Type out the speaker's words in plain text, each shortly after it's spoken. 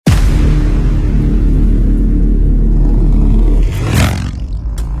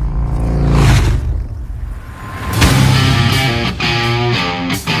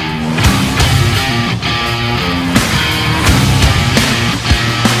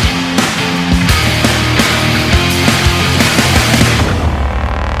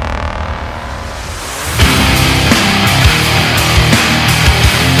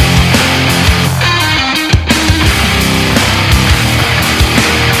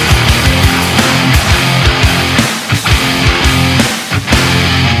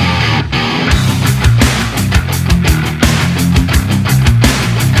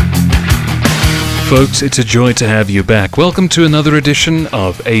folks, it's a joy to have you back. Welcome to another edition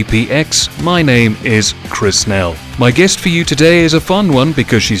of APX. My name is Chris Nell. My guest for you today is a fun one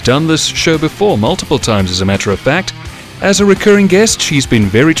because she's done this show before multiple times, as a matter of fact. As a recurring guest, she's been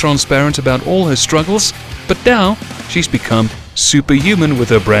very transparent about all her struggles, but now she's become superhuman with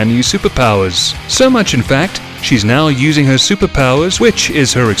her brand new superpowers. So much, in fact, she's now using her superpowers, which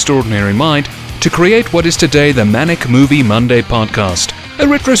is her extraordinary mind, to create what is today the Manic Movie Monday Podcast. A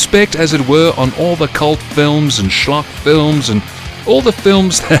retrospect, as it were, on all the cult films and schlock films and all the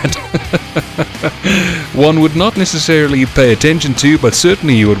films that one would not necessarily pay attention to, but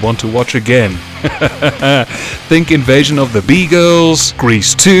certainly you would want to watch again. Think Invasion of the B-Girls,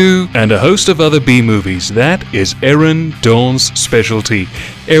 Grease 2, and a host of other B-movies. That is Erin Dawn's specialty.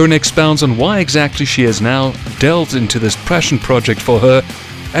 Erin expounds on why exactly she has now delved into this passion project for her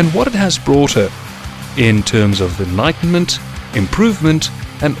and what it has brought her in terms of enlightenment, improvement,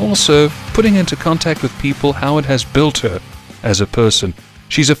 and also putting into contact with people, how it has built her as a person.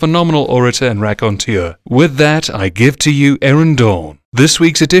 She's a phenomenal orator and raconteur. With that, I give to you Erin Dawn, this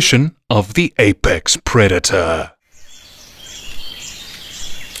week's edition of the Apex Predator.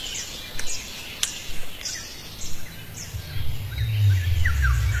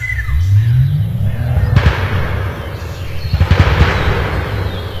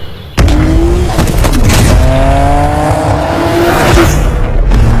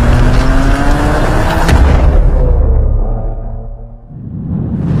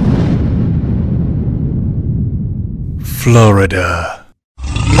 Florida.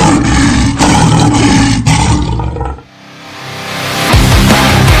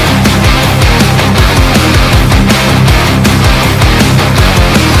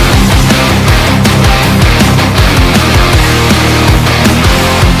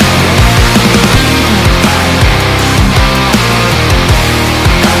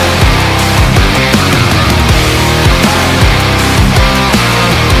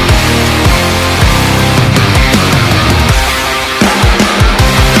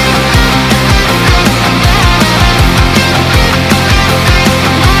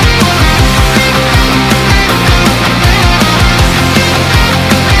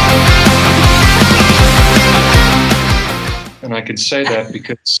 I can say that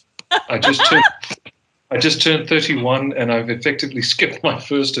because I just turned 31 and I've effectively skipped my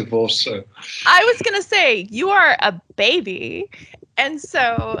first divorce. So I was gonna say you are a baby, and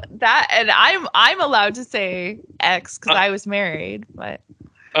so that, and I'm allowed to say X because I was married, but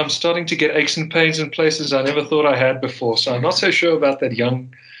I'm starting to get aches and pains in places I never thought I had before. So I'm not so sure about that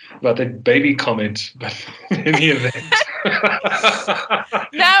baby comment, but in the event.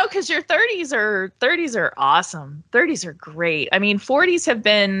 No, because your 30s are awesome. 30s are great. I mean,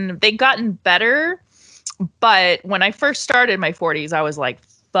 40s they've gotten better, but when I first started my 40s, I was like,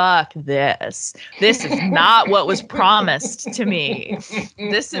 fuck this. This is not what was promised to me.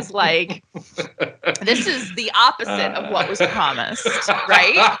 This is the opposite of what was promised,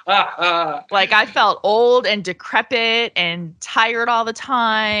 right? Like, I felt old and decrepit and tired all the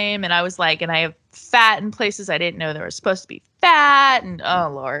time. And I was like, and I have fat in places I didn't know there was supposed to be fat. And oh,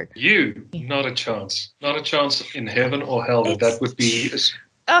 Lord. Not a chance. Not a chance in heaven or hell that would be.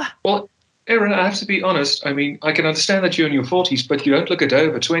 Well, Erin, I have to be honest. I mean, I can understand that you're in your 40s, but you don't look a day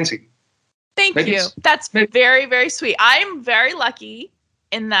over 20. Thank you. That's very, very sweet. I'm very lucky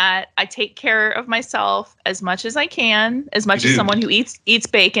in that I take care of myself as much as I can, as much as someone who eats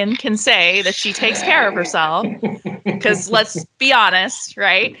bacon can say that she takes care of herself. Because let's be honest,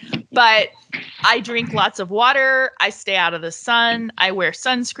 right? But I drink lots of water. I stay out of the sun. I wear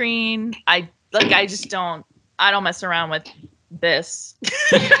sunscreen. I don't mess around with this.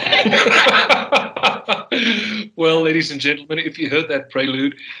 Well, ladies and gentlemen, if you heard that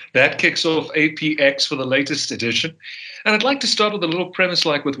prelude, that kicks off APX for the latest edition. And I'd like to start with a little premise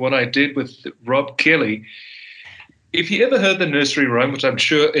like with what I did with Rob Kelly. If you ever heard the nursery rhyme, which I'm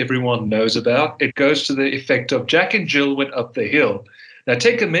sure everyone knows about, it goes to the effect of Jack and Jill went up the hill. Now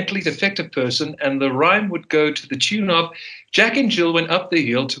take a mentally defective person and the rhyme would go to the tune of Jack and Jill went up the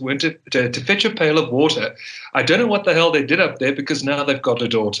hill to fetch a pail of water. I don't know what the hell they did up there because now they've got a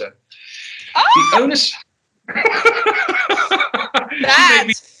daughter. Oh! The onus...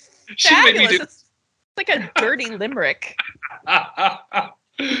 That's fabulous. It's like a dirty limerick.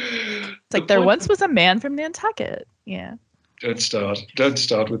 It's like there once was a man from Nantucket. Yeah. Don't start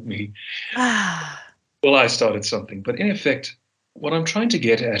with me. Well, I started something, but in effect, what I'm trying to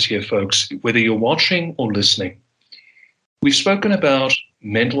get at here, folks, whether you're watching or listening, we've spoken about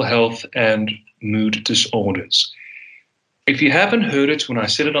mental health and mood disorders. If you haven't heard it when I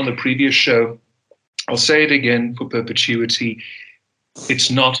said it on the previous show, I'll say it again for perpetuity.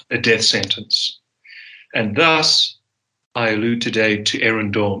 It's not a death sentence. And thus, I allude today to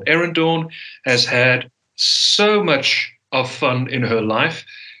Erin Dawn. Erin Dawn has had so much of fun in her life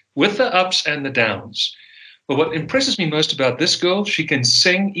with the ups and the downs. But what impresses me most about this girl, she can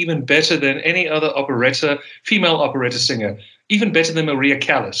sing even better than any other female operetta singer, even better than Maria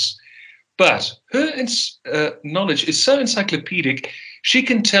Callas. But her knowledge is so encyclopedic, she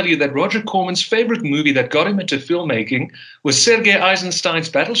can tell you that Roger Corman's favorite movie that got him into filmmaking was Sergei Eisenstein's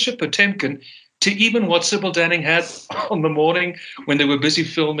Battleship Potemkin, to even what Sybil Danning had on the morning when they were busy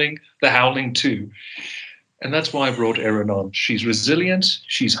filming The Howling 2. And that's why I brought Erin on. She's resilient,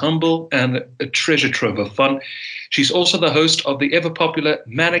 she's humble, and a treasure trove of fun. She's also the host of the ever-popular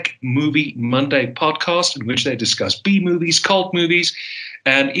Manic Movie Monday Podcast, in which they discuss B-movies, cult movies,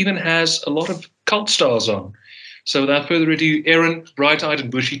 and even has a lot of cult stars on. So without further ado, Erin, bright-eyed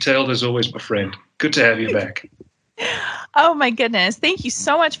and bushy-tailed as always, my friend. Good to have you back. Oh my goodness. Thank you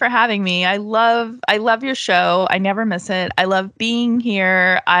so much for having me. I love your show. I never miss it. I love being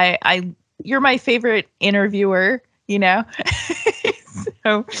here. You're my favorite interviewer, you know?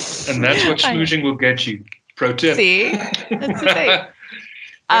 And that's what schmoozing will get you. Pro tip. See? That's the thing.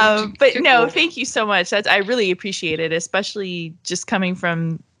 But no, thank you so much. I really appreciate it, especially just coming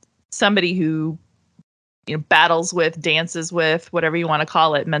from somebody who, battles with, dances with, whatever you want to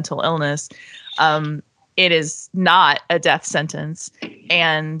call it, mental illness. It is not a death sentence.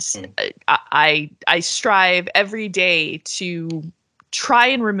 And I strive every day to try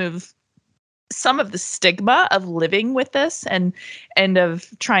and remove some of the stigma of living with this and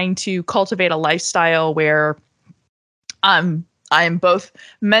of trying to cultivate a lifestyle where I'm both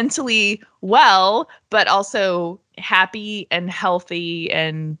mentally well, but also happy and healthy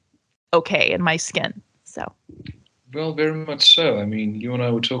and okay in my skin. So, well, very much so. I mean, you and I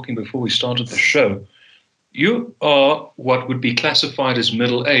were talking before we started the show. You are what would be classified as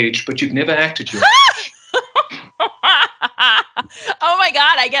middle-aged, but you've never acted your age. Oh my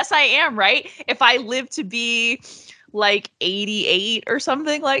God, I guess I am, right? If I live to be like 88 or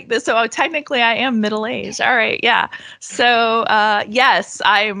something like this. So technically I am middle-aged. All right, yeah. So yes,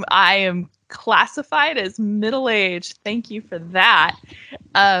 I am classified as middle-aged. Thank you for that.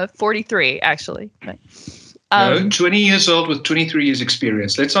 43 actually. But, no, 20 years old with 23 years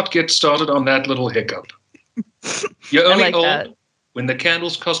experience. Let's not get started on that little hiccup. You're only old when the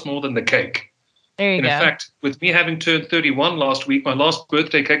candles cost more than the cake. There you go. In fact, with me having turned 31 last week, my last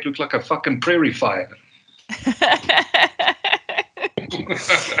birthday cake looked like a fucking prairie fire.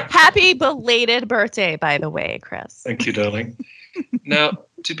 Happy belated birthday, by the way, Chris. Thank you, darling. Now,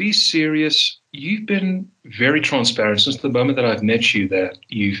 to be serious, you've been very transparent since the moment that I've met you that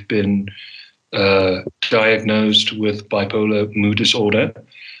you've been diagnosed with bipolar mood disorder.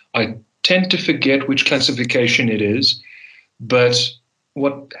 I tend to forget which classification it is, but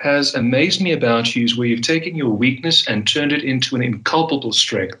what has amazed me about you is where you've taken your weakness and turned it into an inculpable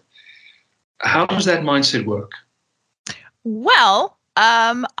strength. How does that mindset work? Well,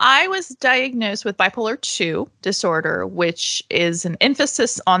 I was diagnosed with bipolar 2 disorder, which is an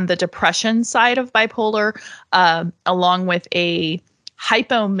emphasis on the depression side of bipolar, along with a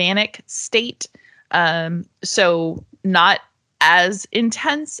hypomanic state. So not as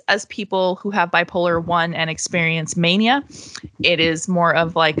intense as people who have bipolar 1 and experience mania. It is more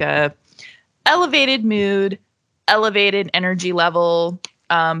of like a elevated mood, elevated energy level,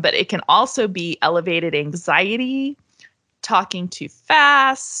 but it can also be elevated anxiety, talking too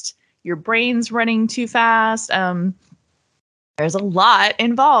fast, your brain's running too fast. There's a lot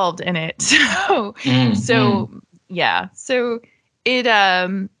involved in it. So it,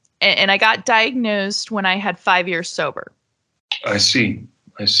 and I got diagnosed when I had 5 years sober. I see.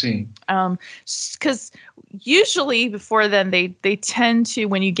 Because usually before then, they tend to,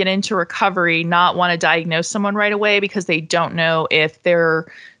 when you get into recovery, not want to diagnose someone right away because they don't know if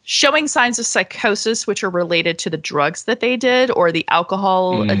they're showing signs of psychosis, which are related to the drugs that they did or the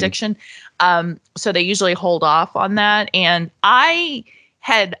alcohol addiction. So they usually hold off on that. And I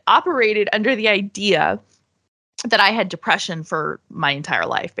had operated under the idea that I had depression for my entire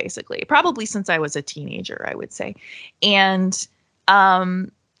life, basically, probably since I was a teenager, I would say. And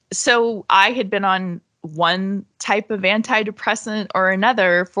so I had been on one type of antidepressant or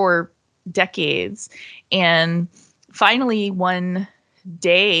another for decades. And finally, one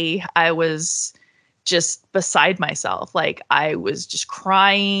day, I was just beside myself. Like, I was just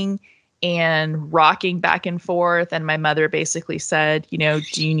crying and rocking back and forth. And my mother basically said, do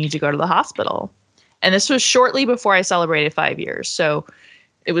you need to go to the hospital? And this was shortly before I celebrated 5 years. So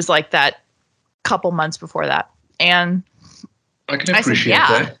it was like that couple months before that. And I can appreciate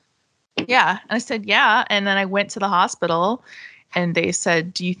that. Yeah. And I said, yeah. And then I went to the hospital and they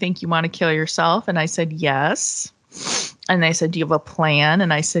said, "Do you think you want to kill yourself?" And I said, "Yes." And they said, "Do you have a plan?"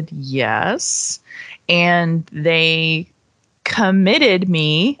 And I said, "Yes." And they committed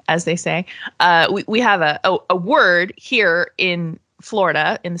me, as they say. We have a word here in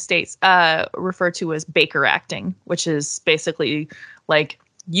Florida, in the States, referred to as Baker acting, which is basically like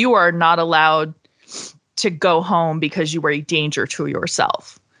you are not allowed to go home because you were a danger to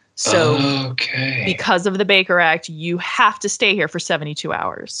yourself. So because of the Baker Act, you have to stay here for 72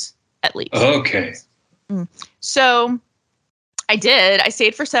 hours at least. Okay. So I did. I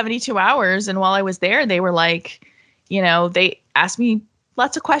stayed for 72 hours. And while I was there, they were like, they asked me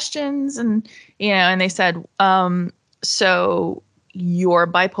lots of questions and they said, so you're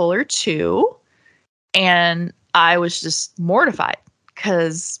bipolar 2. And I was just mortified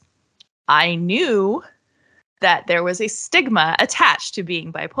because I knew that there was a stigma attached to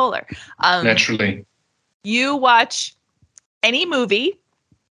being bipolar. Naturally. You watch any movie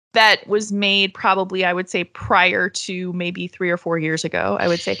that was made probably, I would say, prior to maybe 3 or 4 years ago, I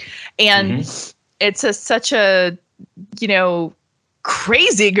would say. And it's such a,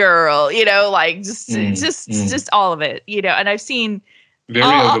 crazy girl, like just all of it, and I've seen very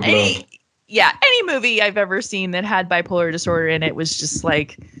overblown. Any movie I've ever seen that had bipolar disorder in it was just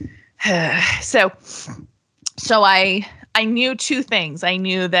like, so I knew 2 things. I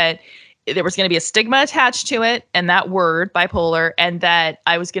knew that there was going to be a stigma attached to it and that word bipolar, and that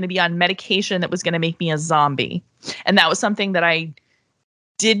I was going to be on medication that was going to make me a zombie. And that was something that I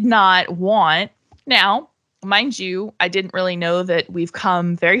did not want. Now, mind you, I didn't really know that we've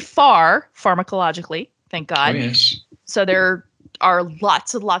come very far pharmacologically, thank God. Oh, yes. So there are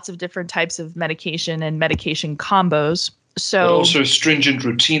lots and lots of different types of medication and medication combos. So but also a stringent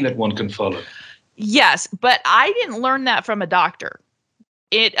routine that one can follow. Yes, but I didn't learn that from a doctor.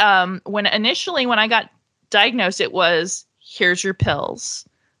 It when I got diagnosed, it was, here's your pills.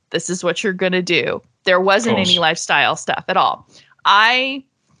 This is what you're going to do. There wasn't any lifestyle stuff at all. I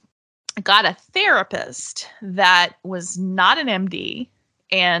got a therapist that was not an MD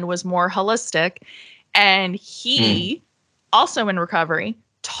and was more holistic. And he, also in recovery,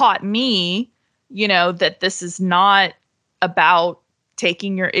 taught me, that this is not about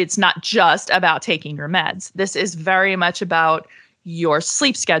it's not just about taking your meds. This is very much about your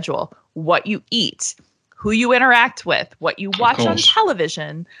sleep schedule, what you eat, who you interact with, what you watch on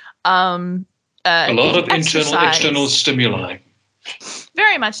television. A lot of external stimuli.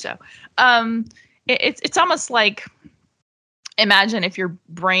 Very much so. It's almost like, imagine if your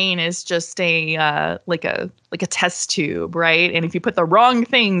brain is just like a test tube, right? And if you put the wrong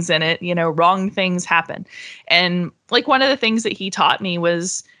things in it, wrong things happen. And like one of the things that he taught me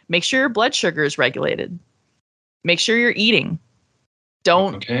was make sure your blood sugar is regulated. Make sure you're eating.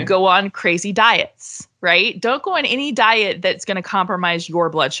 Don't go on crazy diets, right? Don't go on any diet that's going to compromise your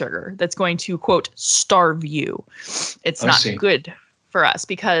blood sugar, that's going to, quote, starve you. It's not good for us,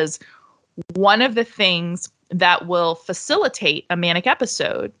 because one of the things that will facilitate a manic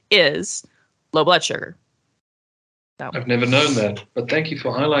episode is low blood sugar. So. I've never known that, but thank you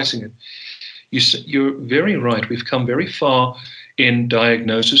for highlighting it. You're very right. We've come very far in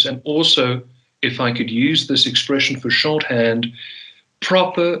diagnosis, and also, if I could use this expression for shorthand,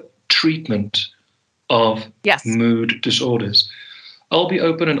 proper treatment of mood disorders. I'll be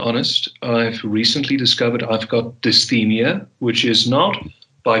open and honest. I've recently discovered I've got dysthymia, which is not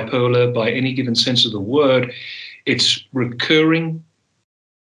bipolar by any given sense of the word. It's recurring,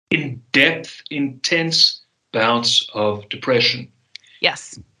 in-depth, intense bouts of depression.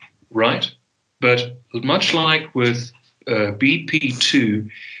 Yes. Right? But much like with BP2,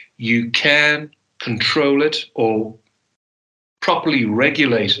 you can control it or properly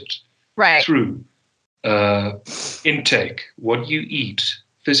regulate it through intake, what you eat,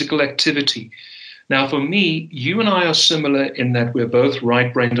 physical activity. Now, for me, you and I are similar in that we're both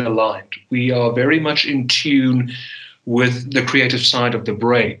right-brain aligned. We are very much in tune with the creative side of the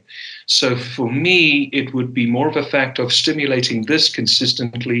brain. So for me, it would be more of a fact of stimulating this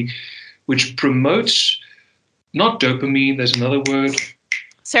consistently, which promotes, not dopamine, there's another word.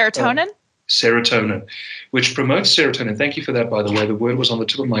 Serotonin? Serotonin, which promotes serotonin. Thank you for that, by the way. The word was on the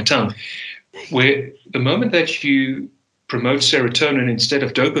tip of my tongue. Where the moment that you promote serotonin instead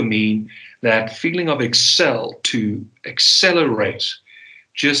of dopamine, that feeling of excel, to accelerate,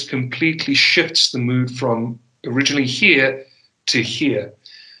 just completely shifts the mood from originally here to here.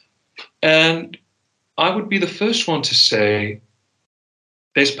 And I would be the first one to say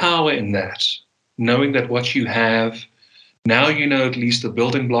there's power in that, knowing that what you have, now you know at least the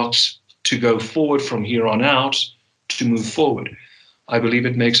building blocks to go forward from here on out, to move forward. I believe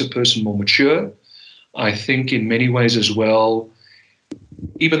it makes a person more mature. I think in many ways as well,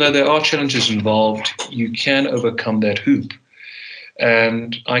 even though there are challenges involved, you can overcome that hoop.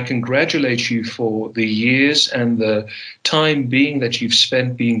 And I congratulate you for the years and the time being that you've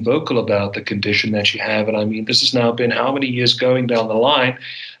spent being vocal about the condition that you have. And I mean, this has now been how many years going down the line?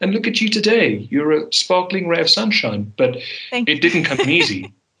 And look at you today. You're a sparkling ray of sunshine, but it didn't come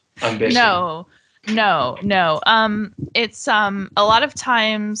easy, I'm betting. No. It's a lot of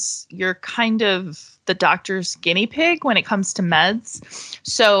times you're kind of the doctor's guinea pig when it comes to meds.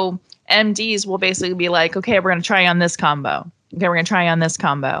 So MDs will basically be like, okay, we're going to try on this combo. Okay, we're going to try on this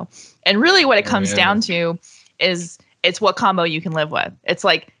combo. And really what it comes down to is it's what combo you can live with. It's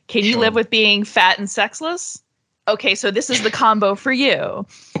like, can you live with being fat and sexless? Okay, so this is the combo for you.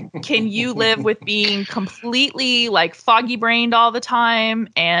 Can you live with being completely like foggy brained all the time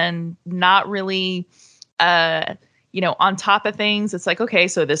and not really, on top of things? It's like, okay,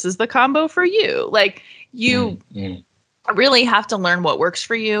 so this is the combo for you. Like you really have to learn what works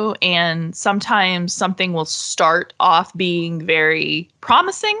for you. And sometimes something will start off being very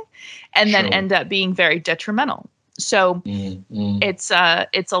promising and then end up being very detrimental. So it's a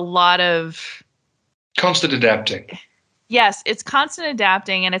lot of constant adapting. Yes, it's constant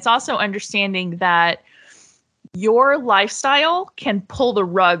adapting. And it's also understanding that your lifestyle can pull the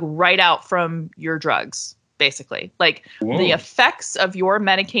rug right out from your drugs, basically. Like the effects of your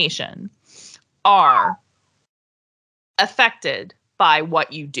medication are affected by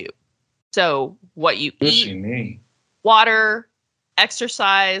what you do. So what you eat, water,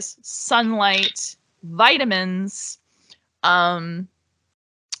 exercise, sunlight, vitamins,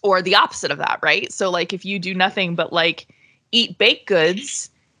 or the opposite of that, right? So like if you do nothing but like eat baked goods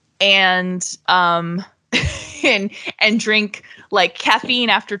and and drink like caffeine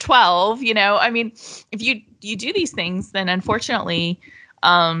after 12, I mean, if you do these things, then unfortunately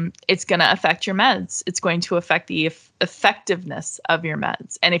it's going to affect your meds. It's going to affect the effectiveness of your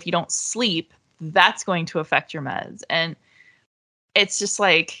meds. And if you don't sleep, that's going to affect your meds. And it's just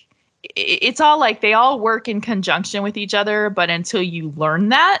like, it's all like they all work in conjunction with each other. But until you learn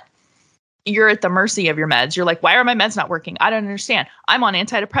that, you're at the mercy of your meds. You're like, why are my meds not working? I don't understand. I'm on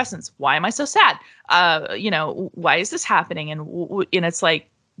antidepressants. Why am I so sad? Why is this happening? And it's like,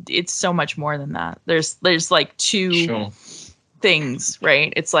 it's so much more than that. There's like two things,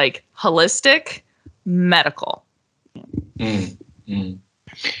 right? It's like holistic, medical.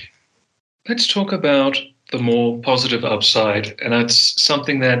 Let's talk about the more positive upside. And that's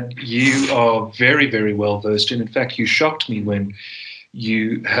something that you are very, very well versed in. In fact, you shocked me when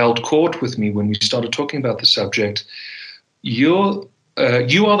you held court with me when we started talking about the subject. You are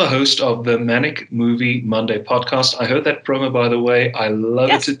the host of the Manic Movie Monday Podcast. I heard that promo, by the way. I love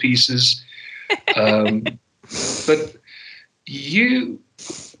it to pieces. But you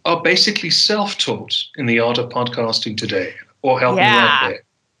are basically self-taught in the art of podcasting today, or help me out there.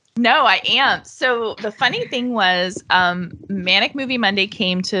 No, I am. So the funny thing was, Manic Movie Monday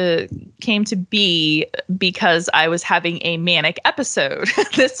came to be because I was having a manic episode.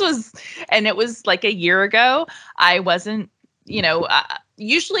 It was like a year ago. I wasn't,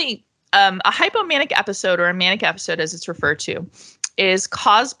 usually a hypomanic episode, or a manic episode as it's referred to, is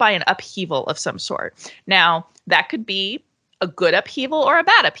caused by an upheaval of some sort. Now, that could be a good upheaval or a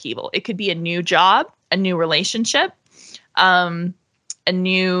bad upheaval. It could be a new job, a new relationship, a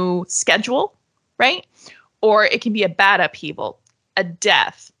new schedule, right? Or it can be a bad upheaval, a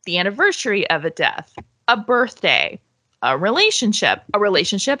death, the anniversary of a death, a birthday, a relationship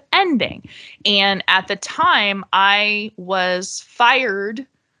ending. And at the time, I was fired,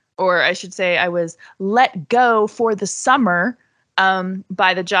 or I should say I was let go for the summer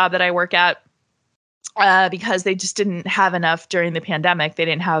by the job that I work at, because they just didn't have enough during the pandemic. They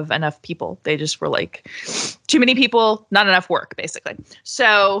didn't have enough people. They just were like, too many people, not enough work, basically.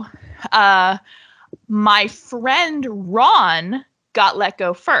 So my friend Ron got let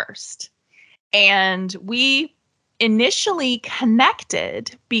go first. And we initially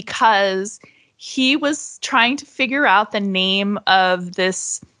connected because he was trying to figure out the name of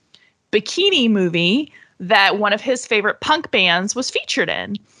this bikini movie that one of his favorite punk bands was featured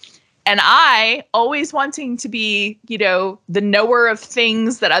in. And I, always wanting to be, the knower of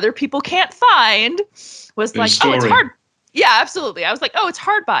things that other people can't find, was like, oh, it's hard. Yeah, absolutely. I was like, oh, it's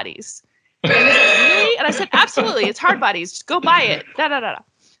Hard Bodies. And he's like, really? And I said, absolutely, it's Hard Bodies. Just go buy it.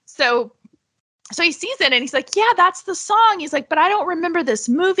 So he sees it and he's like, yeah, that's the song. He's like, but I don't remember this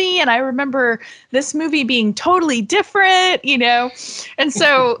movie. And I remember this movie being totally different, And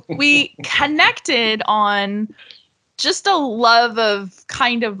so we connected on just a love of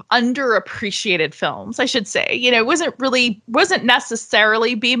kind of underappreciated films, I should say. It wasn't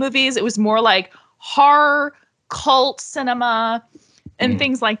necessarily B movies. It was more like horror, cult cinema, and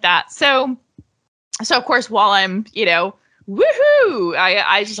things like that. So of course, while I'm, woohoo,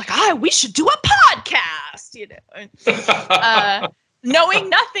 I just like, we should do a podcast, knowing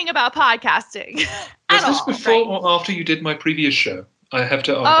nothing about podcasting. Was this before or after you did my previous show? I have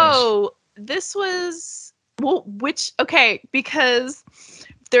to ask. Oh, this was, because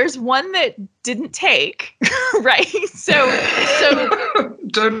there's one that didn't take, right? So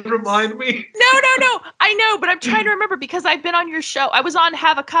don't remind me. No. I know, but I'm trying to remember because I've been on your show. I was on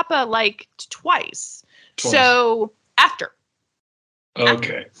Have a Cuppa like twice. So after.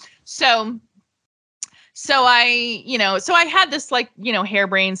 Okay. So I had this like,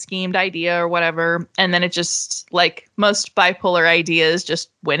 harebrained schemed idea or whatever. And then it just, like most bipolar ideas, just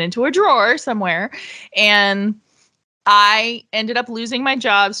went into a drawer somewhere. And I ended up losing my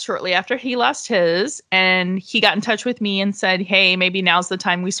job shortly after he lost his. And he got in touch with me and said, hey, maybe now's the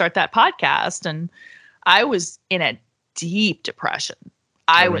time we start that podcast. And I was in a deep depression.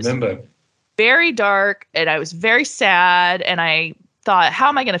 I remember. Was very dark and I was very sad. And I thought, how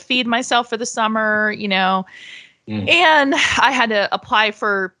am I going to feed myself for the summer? And I had to apply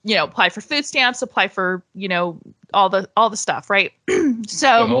for food stamps, apply for, all the stuff. Right.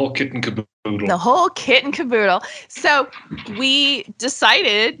 So the whole kit and caboodle. So we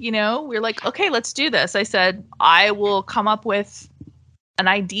decided, we're like, okay, let's do this. I said, I will come up with an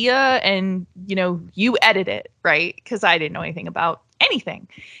idea and, you edit it. Right. Cause I didn't know anything about anything.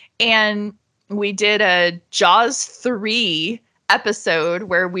 And we did a Jaws 3 episode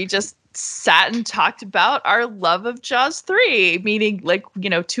where we just sat and talked about our love of Jaws 3, meaning like,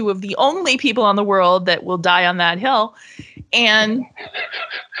 two of the only people on the world that will die on that hill. And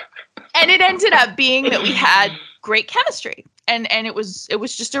it ended up being that we had great chemistry and it was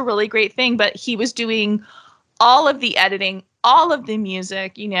just a really great thing, but he was doing all of the editing, all of the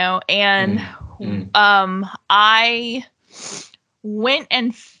music, and I went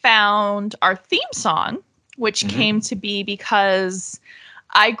and found our theme song, which came to be because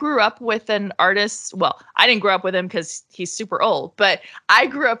I grew up with an artist. Well, I didn't grow up with him because he's super old, but I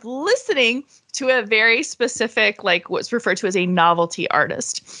grew up listening to a very specific, like what's referred to as a novelty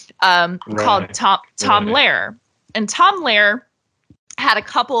artist called Tom Lehrer. And Tom Lehrer had a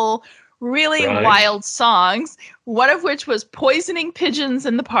couple really wild songs, one of which was Poisoning Pigeons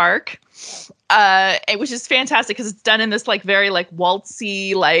in the Park. It was just fantastic because it's done in this like very like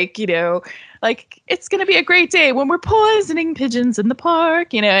waltzy, like, like it's going to be a great day when we're poisoning pigeons in the park,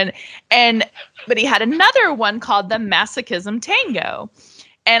 but he had another one called the Masochism Tango.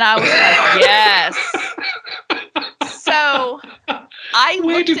 And I was like, yes. So I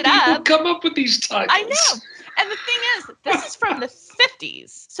looked it up. Where do people come up with these titles? I know. And the thing is, this is from the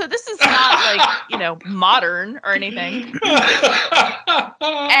 50s. So this is not like, modern or anything. And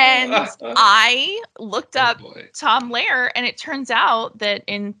I looked up Tom Lehrer, and it turns out that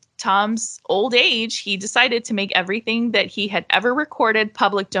in Tom's old age, he decided to make everything that he had ever recorded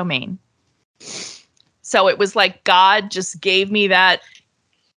public domain. So it was like God just gave me that,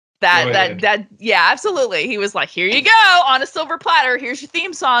 yeah, absolutely. He was like, here you go on a silver platter. Here's your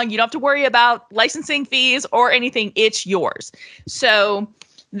theme song. You don't have to worry about licensing fees or anything. It's yours. So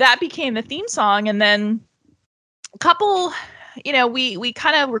that became the theme song. And then a couple, we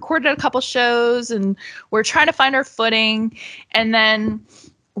kind of recorded a couple shows and we're trying to find our footing. And then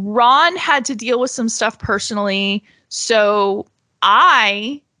Ron had to deal with some stuff personally. So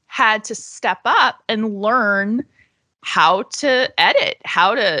I had to step up and learn how to edit,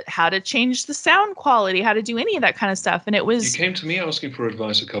 how to change the sound quality, how to do any of that kind of stuff. And it was... You came to me asking for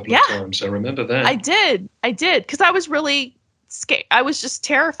advice a couple of times. I remember that. I did. Because I was really scared. I was just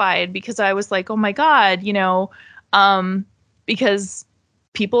terrified because I was like, oh my God, because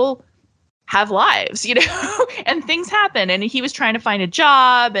people have lives, and things happen. And he was trying to find a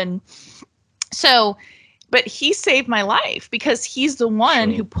job. And so... But he saved my life because he's the one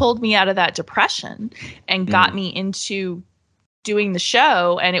who pulled me out of that depression and got me into doing the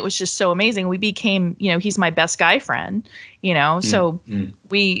show. And it was just so amazing. We became, he's my best guy friend, so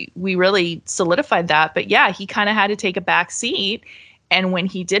we really solidified that. But yeah, he kind of had to take a back seat. And when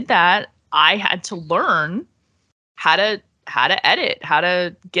he did that, I had to learn how to edit, how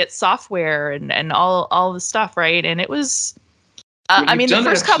to get software and all the stuff. Right. And it was, the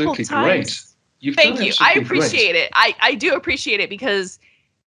first couple of times. Thank you. I appreciate it. I do appreciate it because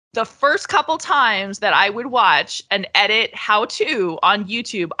the first couple times that I would watch an edit how-to on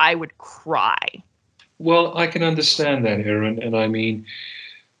YouTube, I would cry. Well, I can understand that, Erin. And I mean,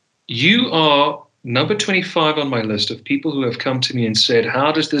 you are number 25 on my list of people who have come to me and said,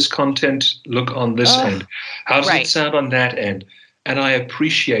 how does this content look on this end? How does it sound on that end? And I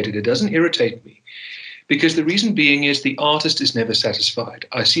appreciate it. It doesn't irritate me. Because the reason being is the artist is never satisfied.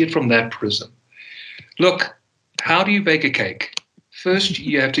 I see it from that prism. Look, how do you bake a cake? First,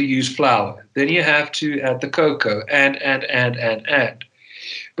 you have to use flour. Then you have to add the cocoa and.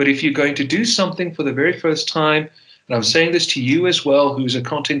 But if you're going to do something for the very first time, and I'm saying this to you as well, who's a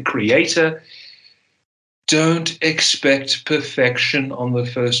content creator, don't expect perfection on the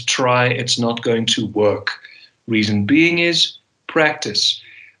first try. It's not going to work. Reason being is practice.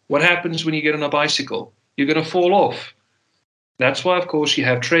 What happens when you get on a bicycle? You're going to fall off. That's why, of course, you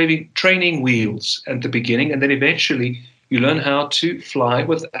have training wheels at the beginning, and then eventually you learn how to fly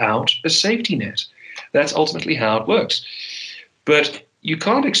without a safety net. That's ultimately how it works. But you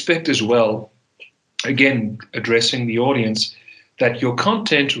can't expect as well, again, addressing the audience, that your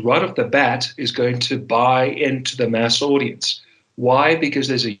content right off the bat is going to buy into the mass audience. Why? Because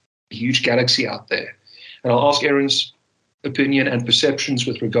there's a huge galaxy out there. And I'll ask Erin's opinion and perceptions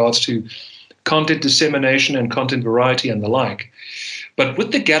with regards to content dissemination and content variety and the like. But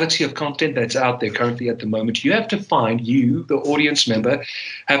with the galaxy of content that's out there currently at the moment, you have to find, you, the audience member,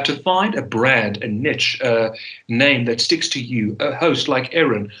 have to find a brand, a niche, a name that sticks to you, a host like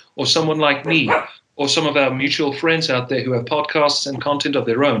Erin or someone like me or some of our mutual friends out there who have podcasts and content of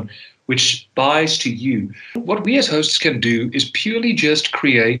their own, which buys to you. What we as hosts can do is purely just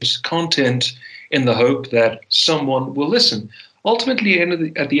create content in the hope that someone will listen. Ultimately,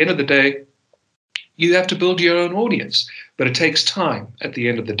 at the end of the day, you have to build your own audience, but it takes time at the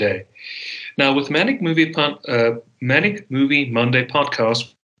end of the day. Now, with Manic Movie Monday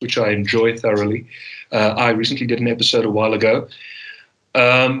Podcast, which I enjoy thoroughly, I recently did an episode a while ago.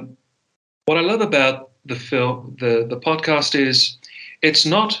 What I love about the podcast is it's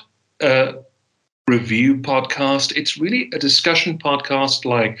not a review podcast. It's really a discussion podcast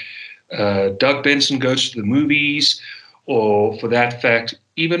like Doug Benson Goes to the Movies, or for that fact,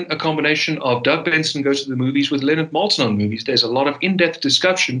 even a combination of Doug Benson Goes to the Movies with Leonard Maltin on movies. There's a lot of in-depth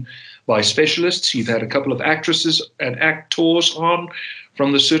discussion by specialists. You've had a couple of actresses and actors on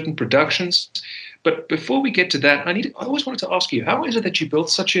from the certain productions. But before we get to that, I always wanted to ask you, how is it that you built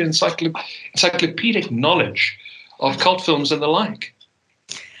such an encyclopedic knowledge of cult films and the like?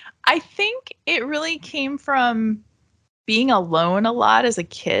 I think it really came from being alone a lot as a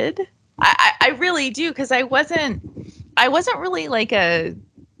kid. I really do, because I wasn't really like a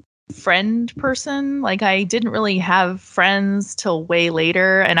friend person. Like, I didn't really have friends till way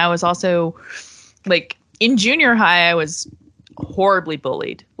later. And I was also, like, in junior high, I was horribly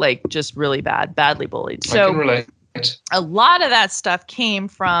bullied, like just really badly bullied. So I can relate. A lot of that stuff came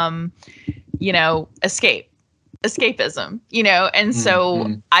from, escapism, and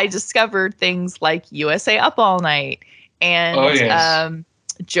so I discovered things like USA Up All Night and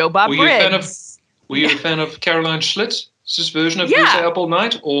Joe Bob Briggs. Were you a fan of Caroline Schlitt's version of USA Up All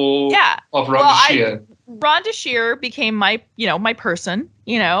Night, or of Rhonda Shear? Rhonda Shear became my person,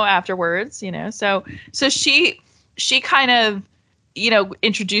 afterwards, so she kind of,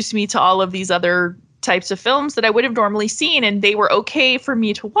 introduced me to all of these other types of films that I would have normally seen, and they were okay for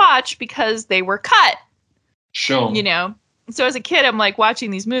me to watch because they were cut. Sure. So as a kid, I'm like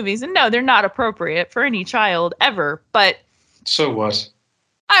watching these movies, and no, they're not appropriate for any child ever, but so what?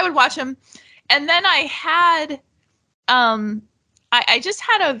 I would watch them. And then I had, I just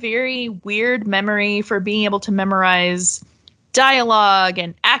had a very weird memory for being able to memorize dialogue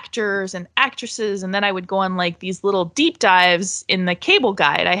and actors and actresses. And then I would go on like these little deep dives in the cable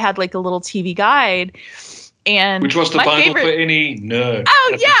guide. I had like a little TV guide. And which was the Bible for any nerd.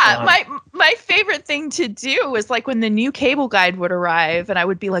 Oh yeah, my favorite thing to do was like when the new cable guide would arrive, and I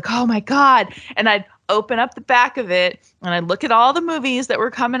would be like, oh my god, and I'd open up the back of it and I'd look at all the movies that were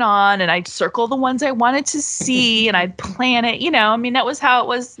coming on, and I'd circle the ones I wanted to see, and I'd plan it. That was how it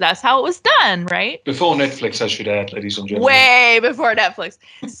was. That's how it was done, right? Before Netflix, I should add, ladies and gentlemen. Way before Netflix.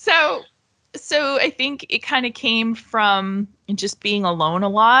 So I think it kind of came from just being alone a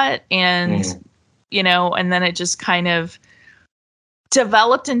lot, and. And then it just kind of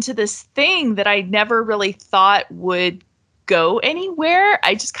developed into this thing that I never really thought would go anywhere.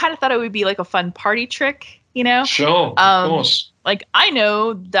 I just kind of thought it would be like a fun party trick, Sure, of course. Like, I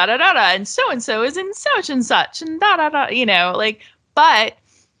know da-da-da-da, and so is in such and such, and da-da-da, but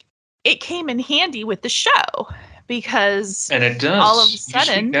it came in handy with the show because and it does. All of a sudden,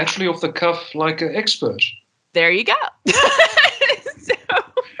 you speak naturally off the cuff like an expert. There you go.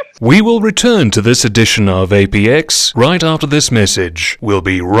 We will return to this edition of APX right after this message. We'll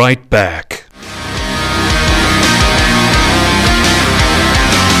be right back.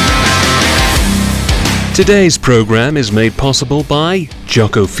 Today's program is made possible by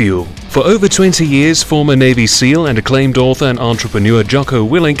Jocko Fuel. For over 20 years, former Navy SEAL and acclaimed author and entrepreneur Jocko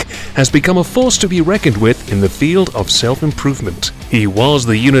Willink has become a force to be reckoned with in the field of self-improvement. He was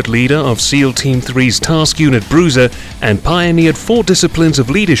the unit leader of SEAL Team 3's Task Unit Bruiser and pioneered 4 disciplines of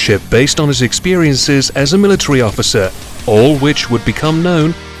leadership based on his experiences as a military officer, all which would become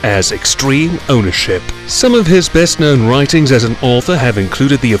known as extreme ownership. Some of his best-known writings as an author have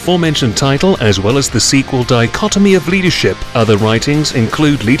included the aforementioned title as well as the sequel Dichotomy of Leadership. Other writings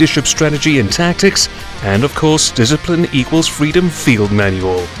include Leadership Strategy and Tactics and, of course, Discipline Equals Freedom Field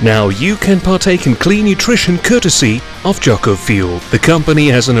Manual. Now you can partake in clean nutrition courtesy of Jocko Fuel. The company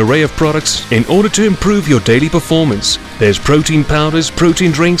has an array of products in order to improve your daily performance. There's protein powders,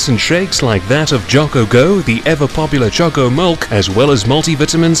 protein drinks and shakes like that of Jocko Go, the ever-popular Jocko Milk, as well as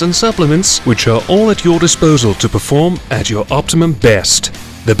multivitamins and supplements, which are all at your disposal to perform at your optimum best.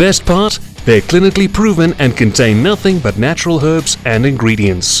 The best part? They're clinically proven and contain nothing but natural herbs and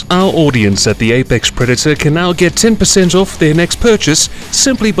ingredients. Our audience at the Apex Predator can now get 10% off their next purchase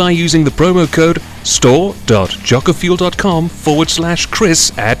simply by using the promo code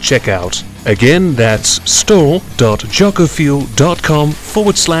store.jockofuel.com/Chris at checkout. Again, that's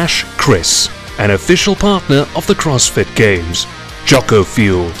store.jockofuel.com/Chris, an official partner of the CrossFit Games. Jocko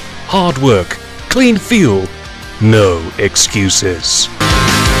Fuel. Hard work. Clean fuel. No excuses.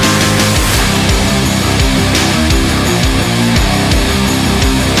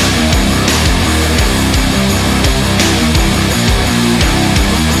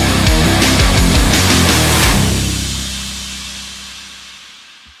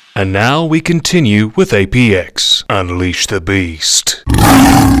 And now we continue with APX. Unleash the Beast.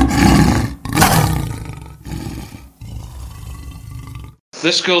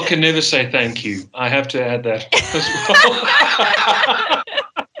 This girl can never say thank you. I have to add that as well.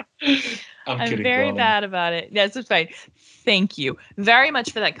 I'm kidding, very darling. bad about it. Yes, it's fine. Thank you very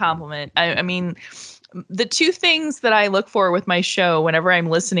much for that compliment. I mean, the 2 things that I look for with my show whenever I'm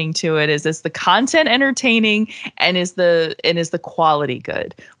listening to it is the content entertaining and is the quality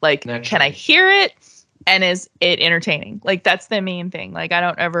good? Like, Naturally. Can I hear it and is it entertaining? Like, that's the main thing. Like, I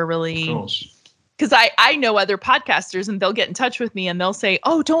don't ever really... Of course. Because I know other podcasters and they'll get in touch with me and they'll say,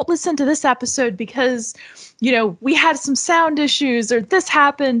 oh, don't listen to this episode because, we had some sound issues or this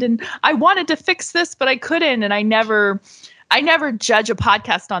happened and I wanted to fix this, but I couldn't. And I never judge a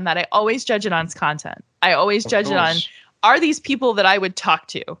podcast on that. I always judge it on its content. I always judge it on, are these people that I would talk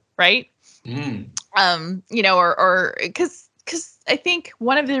to, right? Mm. Or because I think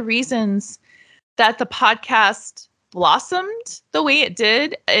one of the reasons that the podcast blossomed the way it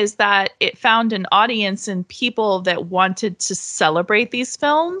did is that it found an audience and people that wanted to celebrate these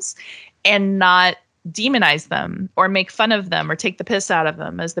films and not demonize them or make fun of them or take the piss out of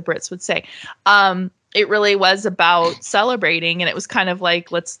them, as the Brits would say. It really was about celebrating, and it was kind of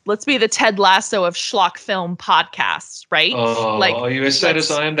like, let's be the Ted Lasso of schlock film podcasts, right? Oh, like, are you as sad as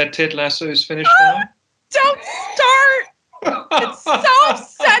I am that Ted Lasso is finished now? Don't start! It's so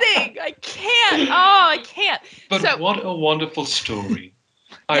upsetting. I can't. Oh, I can't. But what a wonderful story.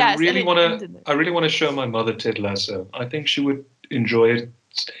 I Yes, really and want to show my mother Ted Lasso. I think she would enjoy it.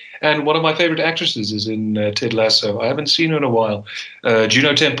 And one of my favorite actresses is in Ted Lasso. I haven't seen her in a while.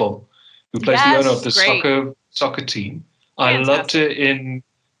 Juno Temple, who plays the owner of the soccer team. Fantastic. I loved her in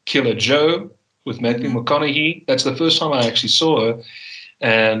Killer Joe with Matthew McConaughey. That's the first time I actually saw her.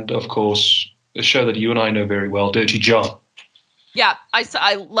 And, of course, a show that you and I know very well, Dirty John. Yeah,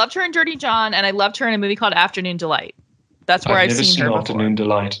 I loved her in Dirty John, and I loved her in a movie called Afternoon Delight. That's where I've never seen her Afternoon before.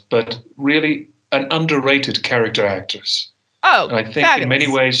 Delight, but really an underrated character actress. Oh, and I think fabulous. in many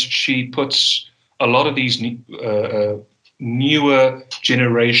ways she puts a lot of these newer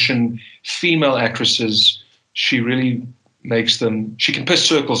generation female actresses, she really makes them, she can piss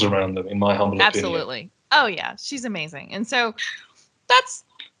circles around them, in my humble opinion. Absolutely. Oh, yeah, she's amazing. And so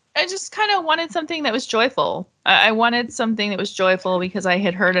I just kind of wanted something that was joyful. I wanted something that was joyful because I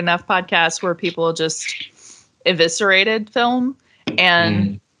had heard enough podcasts where people just eviscerated film,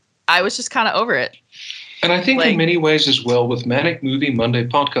 and I was just kind of over it. And I think in many ways as well, with Manic Movie Monday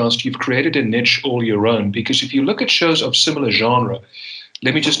Podcast, you've created a niche all your own, because if you look at shows of similar genre,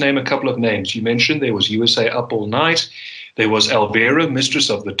 let me just name a couple of names. You mentioned there was USA Up All Night, there was Elvira, Mistress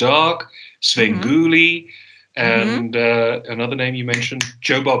of the Dark, Svengoolie, and another name you mentioned,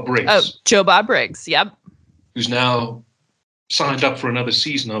 Joe Bob Briggs. Oh, Joe Bob Briggs, yep. Who's now signed up for another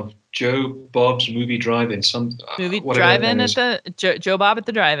season of Joe Bob's Movie Drive-In. Drive-In at the Joe Bob at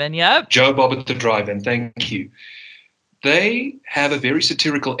the Drive-In, yep. Joe Bob at the Drive-In, thank you. They have a very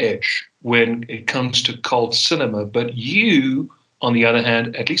satirical edge when it comes to cult cinema, but you, on the other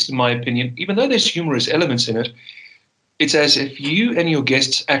hand, at least in my opinion, even though there's humorous elements in it, it's as if you and your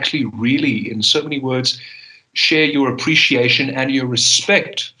guests actually really, in so many words, share your appreciation and your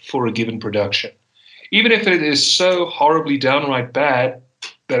respect for a given production. Even if it is so horribly downright bad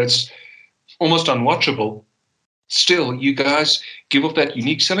that it's almost unwatchable, still, you guys give off that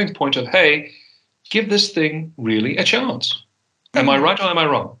unique selling point of, hey, give this thing really a chance. Am I right or am I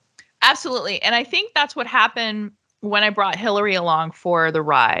wrong? Absolutely. And I think that's what happened when I brought Hillary along for the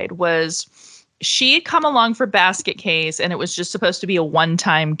ride. Was she had come along for Basket Case, and it was just supposed to be a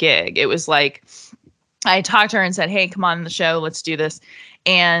one-time gig. It was like, I talked to her and said, hey, come on the show, let's do this.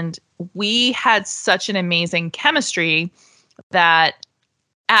 And we had such an amazing chemistry that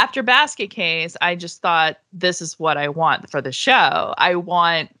after Basket Case, I just thought, this is what I want for the show. I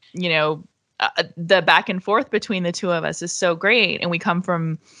want, the back and forth between the two of us is so great. And we come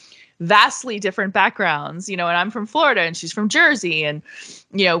from vastly different backgrounds, and I'm from Florida and she's from Jersey. And,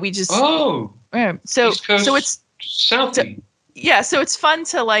 we just, so it's Southie. Yeah, so it's fun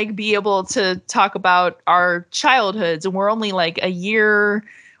to like be able to talk about our childhoods, and we're only like a year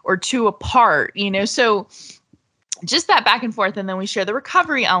or two apart, so just that back and forth. And then we share the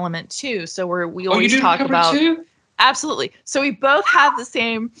recovery element too. So we always talk about too? Absolutely. So we both have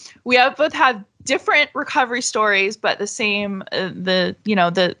both have different recovery stories, but the same the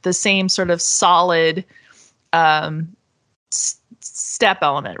same sort of solid step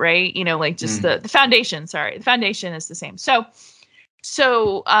element, right? Like just the foundation. Sorry, the foundation is the same. So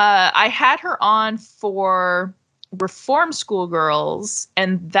I had her on for Reform School Girls,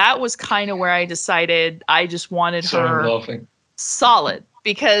 and that was kind of where I decided I just wanted her solid,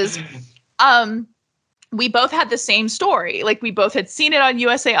 because we both had the same story. Like, we both had seen it on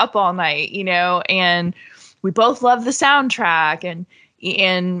USA Up All Night, and we both loved the soundtrack,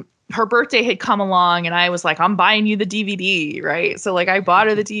 and her birthday had come along, and I was like, I'm buying you the DVD, right? So like I bought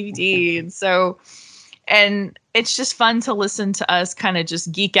her the DVD. And it's just fun to listen to us kind of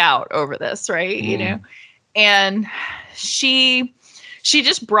just geek out over this, right? And she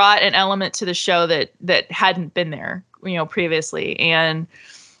just brought an element to the show that hadn't been there, previously. And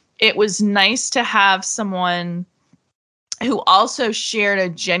it was nice to have someone who also shared a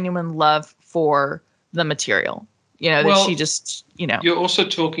genuine love for the material. That she just, You're also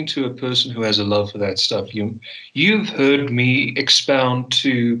talking to a person who has a love for that stuff. You've heard me expound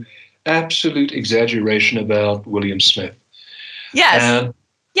to absolute exaggeration about William Smith. Yes.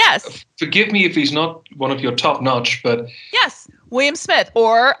 Yes. Forgive me if he's not one of your top notch, but yes, William Smith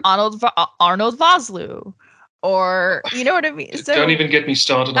or Arnold Vosloo, or you know what I mean. So, don't even get me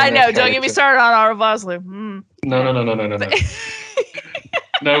started on I know. That don't get me started on Arnold Vosloo. No.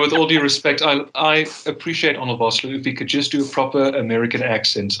 No, with all due respect, I appreciate Arnold Vosloo if he could just do a proper American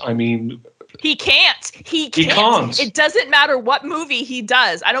accent. I mean, he can't. He can't. It doesn't matter what movie he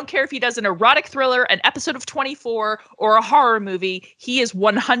does. I don't care if he does an erotic thriller, an episode of 24, or a horror movie. He is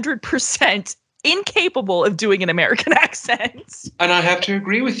 100% incapable of doing an American accent. And I have to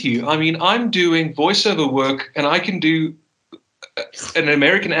agree with you. I mean, I'm doing voiceover work, and I can do an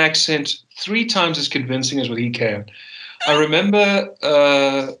American accent 3 times as convincing as what he can. I remember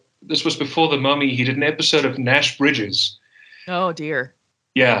this was before The Mummy. He did an episode of Nash Bridges. Oh, dear.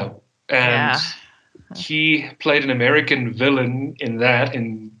 Yeah. And he played an American villain in that.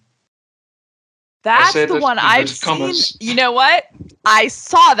 That's the one I've seen. You know what? I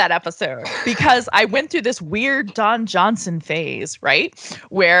saw that episode because I went through this weird Don Johnson phase, right?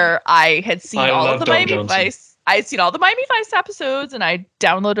 Where I had seen all of the Miami Vice. I had seen all the Miami Vice episodes, and I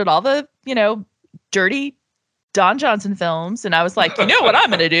downloaded all the, dirty Don Johnson films. And I was like, you know what I'm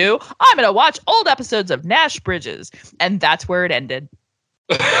going to do? I'm going to watch old episodes of Nash Bridges. And that's where it ended.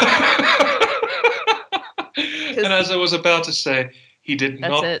 And as I was about to say, he did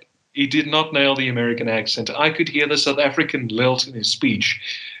not nail the American accent. I could hear the South African lilt in his speech.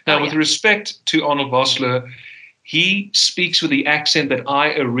 Now, with respect to Arnold Vosloo, he speaks with the accent that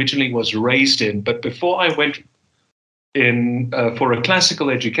I originally was raised in. But before I went in for a classical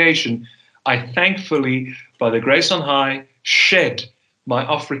education, I thankfully, by the grace on high, shed my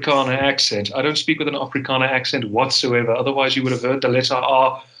Afrikaner accent. I don't speak with an Afrikaner accent whatsoever. Otherwise, you would have heard the letter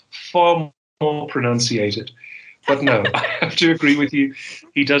R far more pronunciated. But no, I have to agree with you.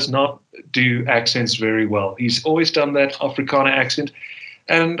 He does not do accents very well. He's always done that Afrikaner accent.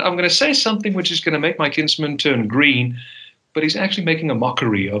 And I'm going to say something which is going to make my kinsman turn green, but he's actually making a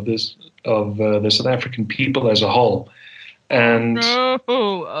mockery of the South African people as a whole. And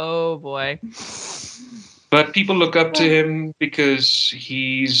oh boy. But people look up to him because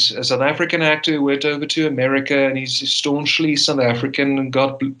he's a South African actor who went over to America, and he's staunchly South African, and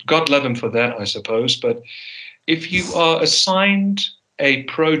God love him for that, I suppose. But if you are assigned a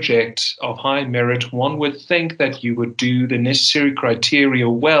project of high merit, one would think that you would do the necessary criteria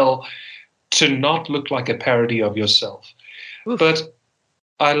well to not look like a parody of yourself. Oof. But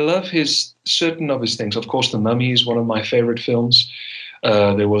I love certain of his things. Of course, The Mummy is one of my favorite films.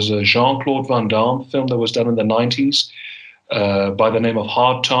 There was a Jean-Claude Van Damme film that was done in the 90s by the name of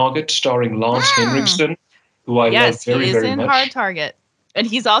Hard Target, starring Lance Henriksen, who I love very, very much. Yes, he is in Hard Target. And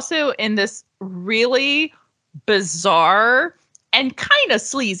he's also in this really bizarre and kind of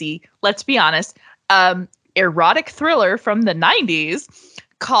sleazy, let's be honest, erotic thriller from the 90s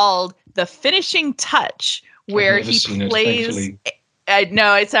called The Finishing Touch, where he plays...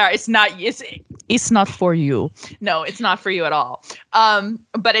 No, it's not. It's not for you. No, it's not for you at all.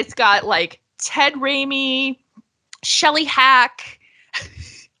 But it's got like Ted Raimi, Shelley Hack,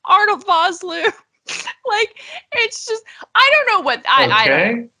 Arnold Vosloo. Like, it's just, I don't know what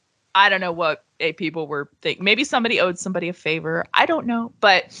I don't know what people were thinking. Maybe somebody owed somebody a favor. I don't know,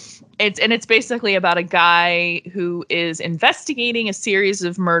 but it's basically about a guy who is investigating a series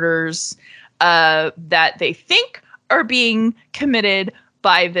of murders that they think are being committed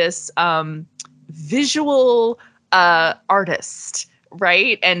by this visual artist,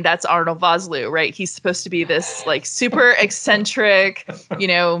 right? And that's Arnold Vosloo, right? He's supposed to be this like super eccentric,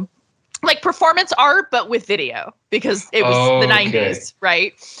 like performance art, but with video, because it was the 90s,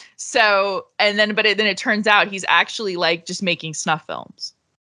 right? So, and then, then it turns out he's actually like just making snuff films,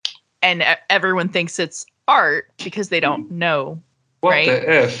 and everyone thinks it's art because they don't know. What right? the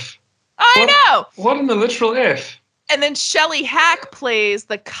F? I know. What in the literal F? And then Shelley Hack plays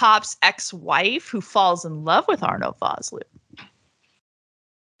the cop's ex-wife who falls in love with Arnold Vosloo.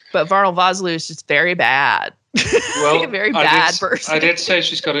 But Arnold Vosloo is just very bad. Well, like a very bad person. I did say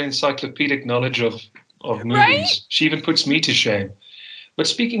she's got an encyclopedic knowledge of movies. Right? She even puts me to shame. But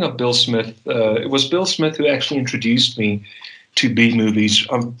speaking of Bill Smith, it was Bill Smith who actually introduced me to B movies.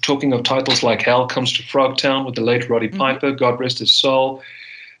 I'm talking of titles like Hell Comes to Frogtown with the late Roddy Piper, God rest his soul,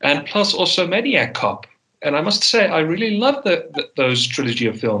 and plus also Maniac Cop. And I must say, I really love those trilogy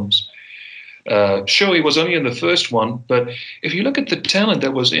of films. Sure, he was only in the first one, but if you look at the talent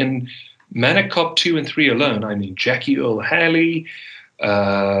that was in Manic Cop 2 and 3 alone, I mean, Jackie Earle Haley,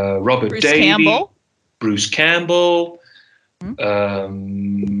 Robert Davey, Bruce Campbell,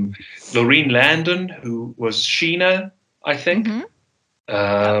 Lorene Landon, who was Sheena, I think.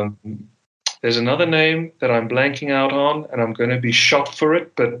 There's another name that I'm blanking out on, and I'm going to be shot for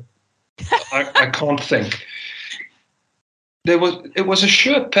it, but I can't think. It was a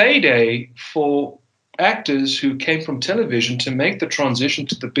sure payday for actors who came from television to make the transition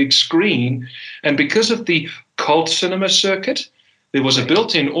to the big screen. And because of the cult cinema circuit, there was a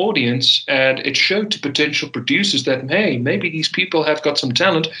built-in audience, and it showed to potential producers that, hey, maybe these people have got some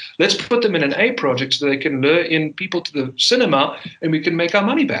talent. Let's put them in an A project so they can lure in people to the cinema and we can make our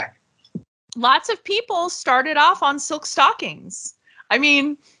money back. Lots of people started off on Silk Stockings. I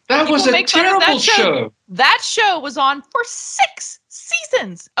mean, that was a terrible show. That show was on for 6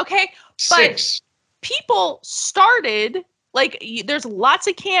 seasons. Okay. 6. But people started, like, there's lots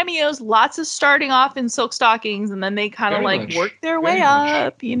of cameos, lots of starting off in Silk Stockings, and then they kind of like worked their way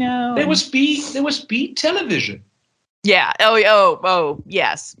up, There was B television. Yeah. Oh,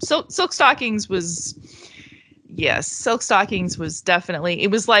 yes. So Silk Stockings was... Yes, Silk Stockings was definitely,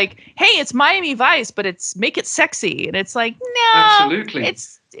 it was like, hey, it's Miami Vice, but make it sexy. And it's like, no, absolutely.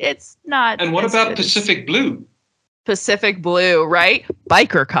 It's not. And what about Pacific Blue? Pacific Blue, right?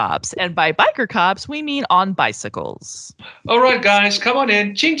 Biker cops. And by biker cops, we mean on bicycles. All right, guys, come on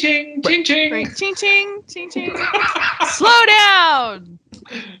in. Ching, ching, ching, ching. Right. Ching, ching, ching, ching. Slow down.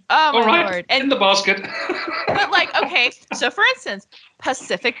 Oh, all right, Lord. in the basket. But like, okay, so for instance,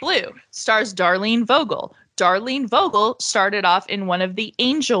 Pacific Blue stars Darlene Vogel. Darlene Vogel started off in one of the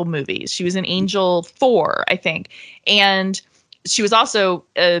Angel movies. She was in Angel 4, I think. And she was also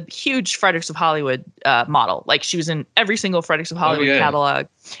a huge Fredericks of Hollywood model. Like, she was in every single Fredericks of Hollywood catalog.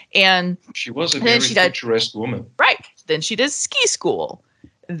 And she was a very picturesque woman. Right. Then she did Ski School.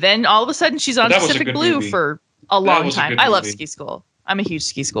 Then all of a sudden she's on Pacific Blue movie. For a long time. I love Ski School. I'm a huge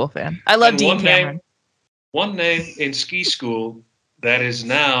Ski School fan. I love Dean Cameron. One name in Ski School that is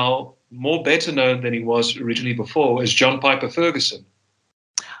now more better known than he was originally before is John Piper Ferguson.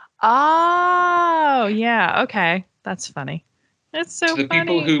 Oh, yeah. Okay. That's funny. It's so funny. To the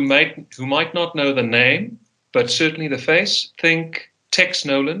people who might not know the name, but certainly the face, think Tex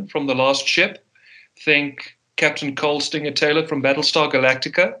Nolan from The Last Ship. Think Captain Cole Stinger Taylor from Battlestar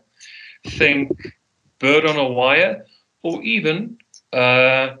Galactica. Think Bird on a Wire. Or even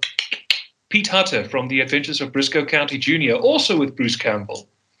Pete Hutter from The Adventures of Briscoe County Jr., also with Bruce Campbell.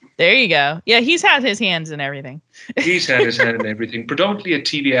 There you go. Yeah, he's had his hands in everything. He's had his hand in everything. Predominantly a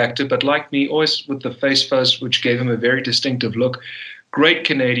TV actor, but like me, always with the face fuzz, which gave him a very distinctive look. Great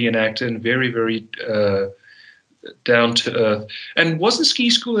Canadian actor and very, very down to earth. And wasn't Ski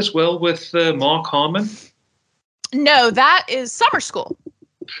School as well with Mark Harmon? No, that is Summer School.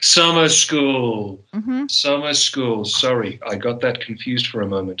 Summer School. Mm-hmm. Summer School. Sorry, I got that confused for a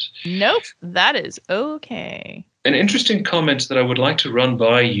moment. Nope, that is okay. An interesting comment that I would like to run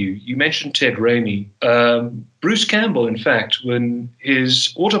by you. You mentioned Ted Raimi. Bruce Campbell, in fact, when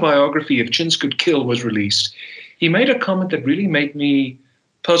his autobiography, If Chins Could Kill, was released, he made a comment that really made me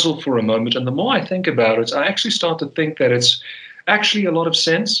puzzle for a moment. And the more I think about it, I actually start to think that it's actually a lot of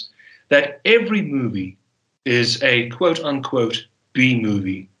sense, that every movie is a quote-unquote B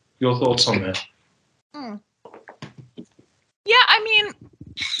movie. Your thoughts on that? Yeah, I mean,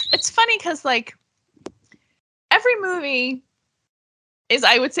 it's funny because, like, every movie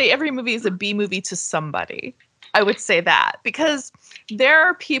I would say every movie is a B movie to somebody. I would say that. Because there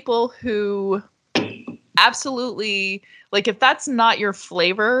are people who absolutely, like, if that's not your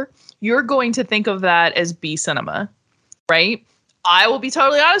flavor, you're going to think of that as B cinema, right? I will be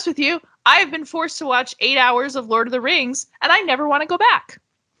totally honest with you. I've been forced to watch 8 hours of Lord of the Rings, and I never want to go back.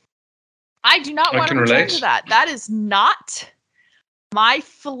 I do not want to return to that. That is not my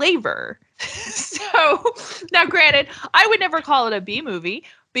flavor. So now, granted, I would never call it a B movie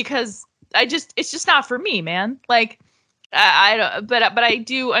because it's just not for me, man. Like, I don't, but I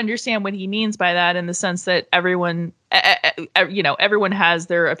do understand what he means by that in the sense that everyone has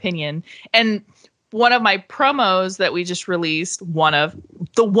their opinion. And one of my promos that we just released, one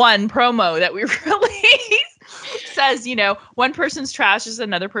promo that we released says, one person's trash is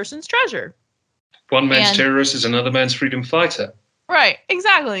another person's treasure. One man's terrorist is another man's freedom fighter. Right,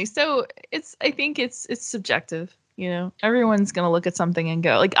 exactly. So I think it's subjective. Everyone's gonna look at something and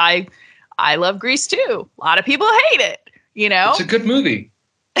go, like, I love Grease too. A lot of people hate it. It's a good movie.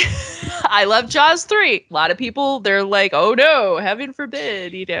 I love Jaws 3. A lot of people, they're like, oh no, heaven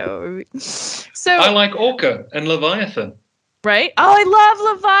forbid, So I like Orca and Leviathan. Right? Oh, I love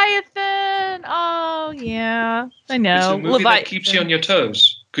Leviathan. Oh yeah, I know. It's a movie that keeps you on your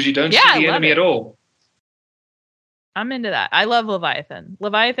toes because you don't see the enemy at all. I'm into that. I love Leviathan.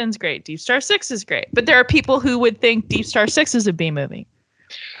 Leviathan's great. Deep Star 6 is great. But there are people who would think Deep Star 6 is a B movie.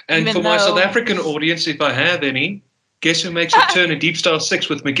 And for my South African audience, if I have any, guess who makes a turn in Deep Star 6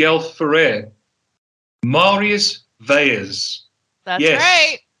 with Miguel Ferrer? Marius Veyes. That's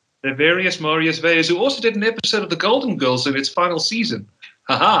right. The various Marius Veyes, who also did an episode of The Golden Girls in its final season.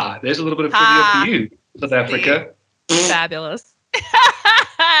 Haha, there's a little bit of trivia for you, South Africa. Fabulous.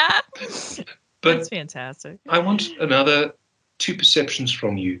 But that's fantastic. I want another two perceptions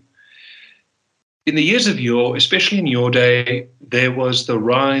from you. In the years of yore, especially in your day, there was the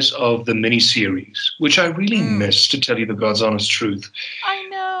rise of the miniseries, which I really missed, to tell you the God's honest truth. I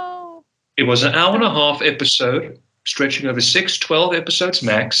know. It was an hour and a half episode, stretching over 12 episodes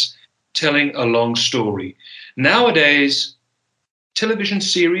max, telling a long story. Nowadays, television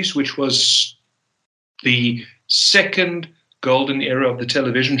series, which was the second golden era of the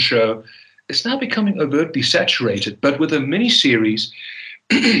television show, is now becoming overtly saturated. But with a miniseries,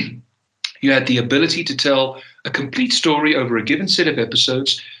 you had the ability to tell a complete story over a given set of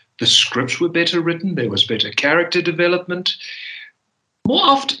episodes. The scripts were better written. There was better character development. More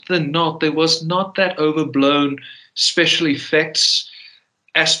often than not, there was not that overblown special effects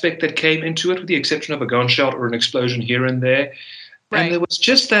aspect that came into it, with the exception of a gunshot or an explosion here and there. Right. And there was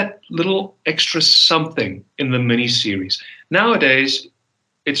just that little extra something in the miniseries. Nowadays,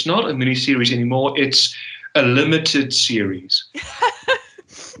 it's not a miniseries anymore. It's a limited series.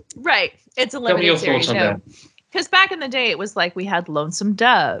 Right. It's a limited series. Tell me your thoughts on that. Because back in the day, it was like we had Lonesome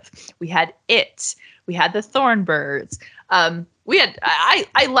Dove. We had It. We had the Thornbirds. I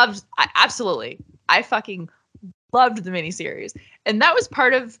fucking loved the miniseries. And that was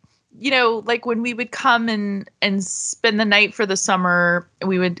part of, like when we would come and spend the night for the summer,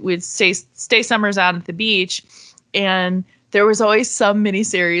 we'd stay summers out at the beach, and there was always some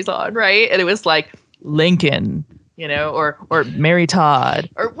miniseries on, right? And it was like Lincoln, or Mary Todd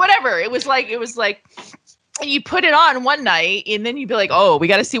or whatever. It was like, and you put it on one night and then you'd be like, oh, we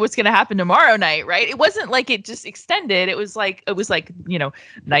got to see what's going to happen tomorrow night. Right. It wasn't like it just extended. It was like,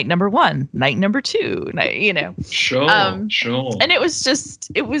 night number 1, night number 2, night, Sure. And it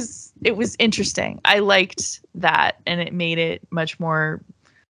was interesting. I liked that. And it made it much more,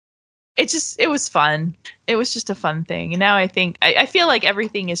 it was fun. It was just a fun thing. And now I feel like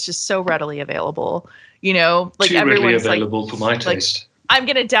everything is just so readily available, like too readily available for my taste. I'm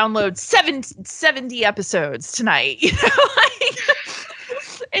going to download 70 episodes tonight,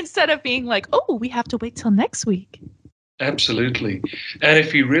 and so instead of being like, oh, we have to wait till next week. Absolutely. And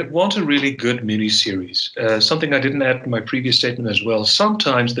if you want a really good miniseries, something I didn't add in my previous statement as well,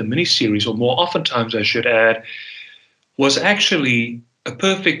 sometimes the miniseries, or more oftentimes I should add, was actually a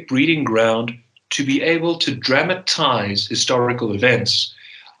perfect breeding ground to be able to dramatize historical events.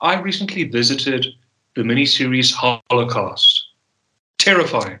 I recently visited the miniseries Holocaust.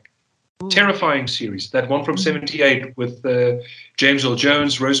 Terrifying. Ooh. Terrifying series. That one from 78 with James Earl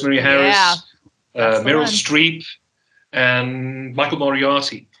Jones, Rosemary Harris, Meryl Streep, and Michael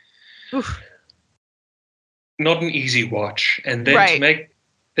Moriarty. Oof. Not an easy watch. And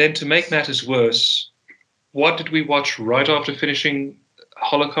then to make matters worse, what did we watch right after finishing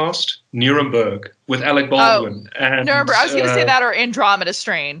Holocaust? Nuremberg with Alec Baldwin. And Nuremberg. I was going to say that, or Andromeda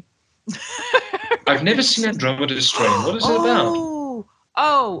Strain. I've never seen Andromeda Strain. What is it about?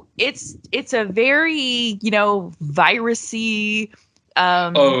 Oh, it's a very, virusy.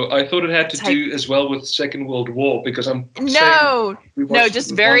 I thought it had to do as well with Second World War, because I'm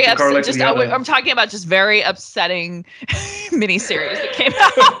just very upsetting. I'm talking about just very upsetting miniseries that came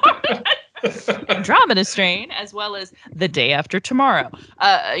out. Andromeda Strain, as well as The Day After Tomorrow.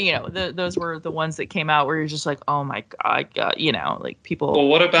 Those were the ones that came out where you're just like, oh my god, like people. Well,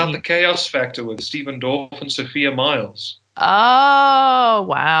 what about The Chaos Factor with Stephen Dorff and Sophia Myles? Oh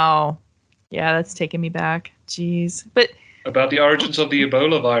wow, yeah, that's taking me back. Jeez, but about the origins of the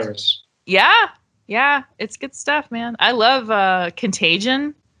Ebola virus. Yeah, it's good stuff, man. I love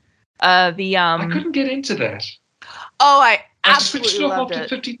Contagion. I couldn't get into that. Oh, I absolutely switched off loved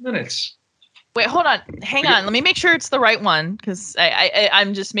after it. 15 minutes. Wait, hold on. Hang on. Let me make sure it's the right one, because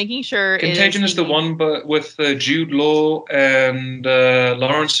I'm just making sure. Contagion is the one with Jude Law and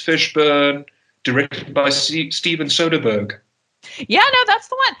Lawrence Fishburne, directed by Steven Soderbergh. Yeah, no, that's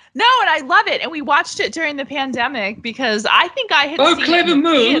the one. No, and I love it. And we watched it during the pandemic because I think I had seen it in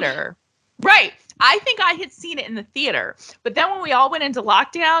the theater. Right. I think I had seen it in the theater. But then when we all went into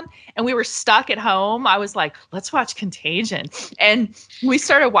lockdown and we were stuck at home, I was like, let's watch Contagion. And we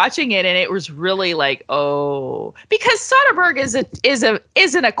started watching it, and it was really like, oh, because Soderbergh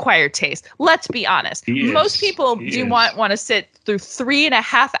is an acquired taste. Let's be honest. Most people do want to sit through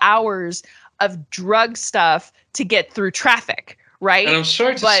 3.5 hours of drug stuff to get through traffic, right? And I'm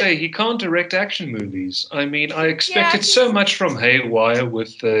sorry to say, he can't direct action movies. I mean, I expected so much from Haywire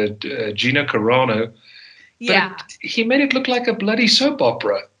with Gina Carano. But he made it look like a bloody soap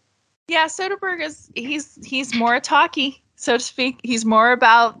opera. Yeah, Soderbergh he's more a talkie, so to speak. He's more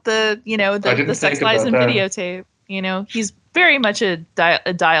about the sex, lies, and videotape. He's very much a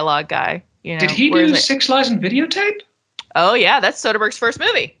dialogue guy. Did he do Sex, Lies, and Videotape? Oh yeah, that's Soderbergh's first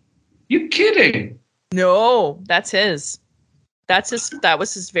movie. You kidding? No, that's his. That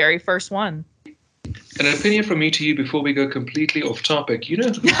was his very first one. An opinion from me to you before we go completely off topic. You know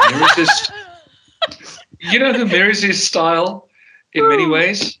who mirrors his style in many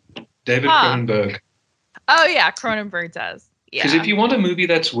ways? David Cronenberg. Oh yeah, Cronenberg does. Yeah. Because if you want a movie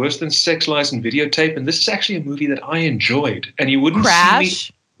that's worse than Sex, Lies, and Videotape, and this is actually a movie that I enjoyed, and you wouldn't Crash.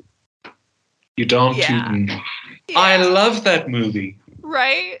 See me. You don't, Tootin'. Yeah. I love that movie.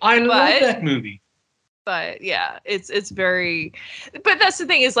 Right? I love that movie. But yeah, it's very. But that's the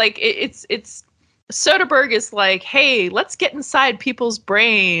thing is like it's Soderbergh is like, hey, let's get inside people's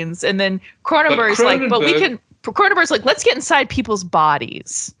brains, and then Cronenberg's like, let's get inside people's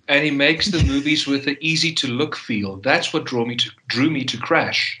bodies. And he makes the movies with an easy to look feel. That's what drew me to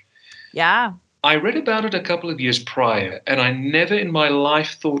Crash. Yeah. I read about it a couple of years prior, and I never in my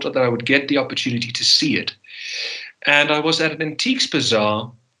life thought that I would get the opportunity to see it. And I was at an antiques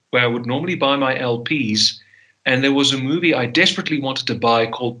bazaar where I would normally buy my LPs, and there was a movie I desperately wanted to buy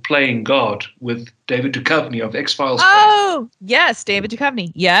called Playing God with David Duchovny of X-Files. Oh, yes, David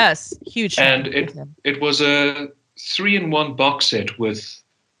Duchovny. Yes, huge. And it was a 3-in-1 box set with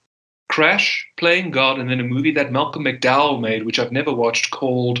Crash, Playing God, and then a movie that Malcolm McDowell made, which I've never watched,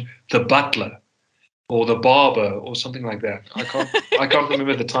 called The Butler or The Barber or something like that. I can't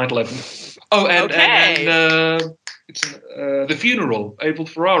remember the title. It's The Funeral, Abel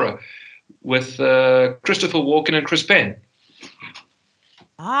Ferrara, with Christopher Walken and Chris Penn.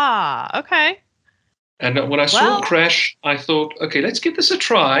 Ah, okay. And when I saw Crash, I thought, okay, let's give this a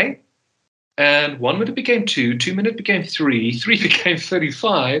try. And 1 minute became 2, 2 minutes became 3, 3 became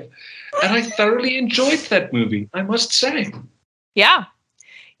 35. And I thoroughly enjoyed that movie, I must say. Yeah.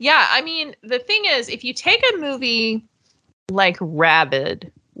 Yeah, I mean, the thing is, if you take a movie like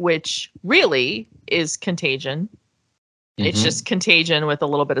Rabid, which really is Contagion, it's just Contagion with a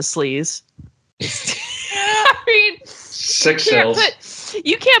little bit of sleaze. I mean, sex sells.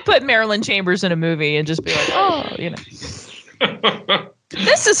 You can't put Marilyn Chambers in a movie and just be like, oh,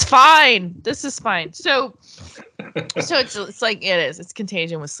 This is fine. So it's like it is. It's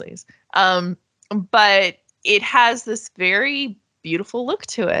Contagion with sleaze. But it has this very beautiful look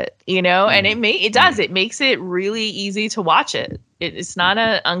to it, and it makes it really easy to watch it. It's not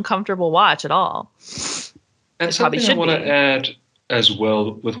an uncomfortable watch at all. And something I want to add as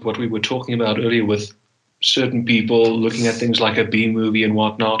well with what we were talking about earlier with certain people looking at things like a B movie and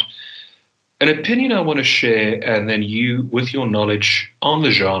whatnot. An opinion I want to share, and then you, with your knowledge on the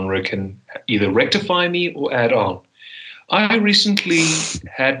genre, can either rectify me or add on. I recently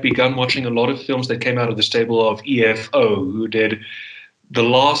had begun watching a lot of films that came out of the stable of EFO, who did the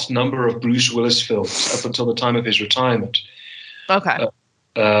last number of Bruce Willis films up until the time of his retirement. Okay.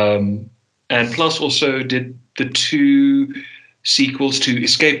 And plus also did the 2 sequels to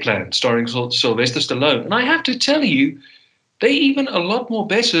Escape Plan, starring Sylvester Stallone. And I have to tell you, they're even a lot more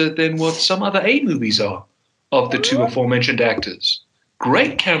better than what some other A movies are of the 2 aforementioned actors.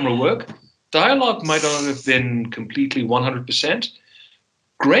 Great camera work. Dialogue might not have been completely 100%.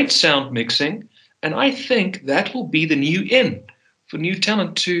 Great sound mixing. And I think that will be the new in for new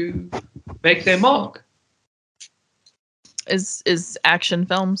talent to make their mark. Is action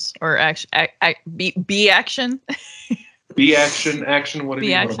films or action B action? B action, whatever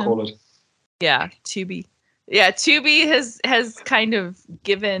you want to call it. Yeah, Tubi. Yeah, Tubi has kind of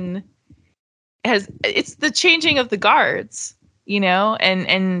it's the changing of the guards,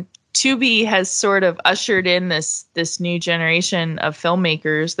 and Tubi has sort of ushered in this new generation of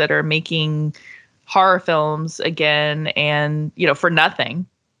filmmakers that are making horror films again, and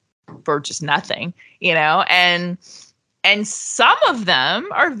for just nothing, and some of them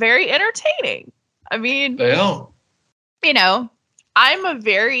are very entertaining. I mean, they are.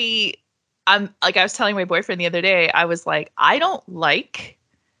 I'm like, I was telling my boyfriend the other day, I was like, I don't like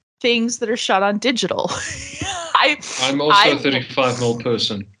things that are shot on digital. I'm also a 35mm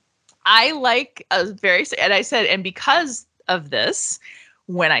person. I like and I said, and because of this,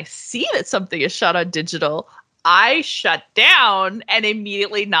 when I see that something is shot on digital, I shut down and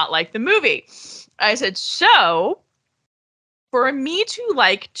immediately not like the movie. I said, so for me to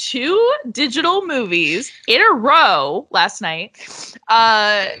like 2 digital movies in a row last night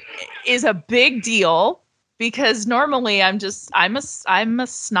is a big deal, because normally I'm a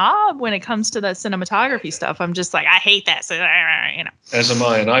snob when it comes to the cinematography stuff. I'm just like, I hate this, As am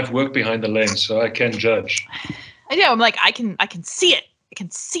I, and I've worked behind the lens, so I can judge. I know. I'm like, I can see it. I can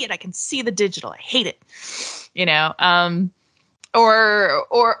see it. I can see the digital. I hate it. Or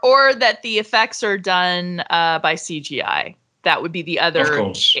that the effects are done by CGI. That would be the other. Of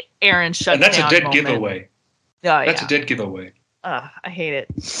course. Erin shut down. And that's a dead moment. giveaway. Oh, that's a dead giveaway. I hate it.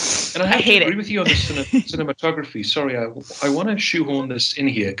 And I have to agree with you on the cinematography. Sorry, I want to shoehorn this in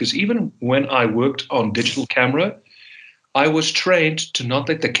here, because even when I worked on digital camera, I was trained to not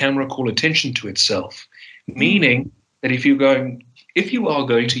let the camera call attention to itself. Meaning that if you are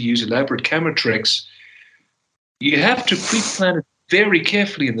going to use elaborate camera tricks, you have to pre-plan it very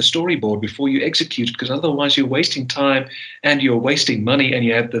carefully in the storyboard before you execute it, because otherwise you're wasting time and you're wasting money, and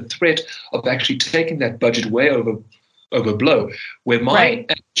you have the threat of actually taking that budget way overblow. Where my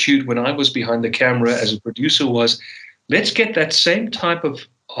attitude when I was behind the camera as a producer was, let's get that same type of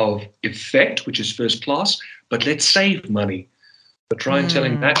effect, which is first class, but let's save money. But try and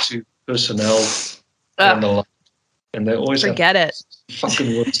telling that to personnel and the like, and they always forget have it.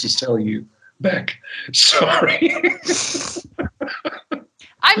 Fucking words to tell you back. Sorry.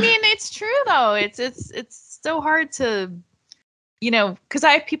 I mean, it's true though. It's so hard to, because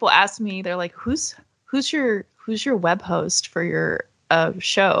I have people ask me, they're like, who's your web host for your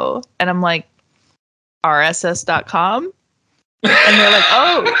show? And I'm like, rss.com. And they're like,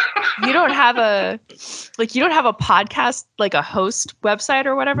 oh, you don't have a podcast, like a host website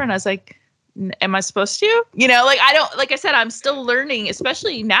or whatever. And I was like, am I supposed to? I don't, like I said, I'm still learning,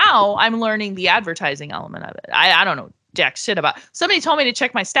 especially now I'm learning the advertising element of it. I don't know jack shit about. Somebody told me to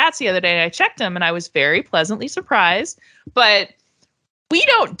check my stats the other day, and I checked them, and I was very pleasantly surprised. But we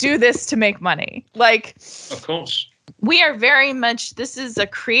don't do this to make money. Like, of course, we are very much, this is a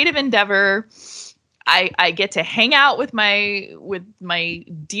creative endeavor. I get to hang out with my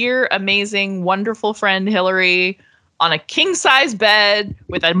dear, amazing, wonderful friend Hillary on a king size bed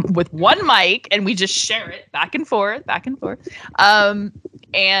with one mic, and we just share it back and forth. And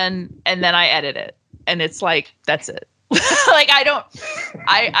then I edit it, and it's like, that's it. Like, I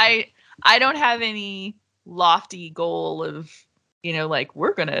don't have any lofty goal of, like,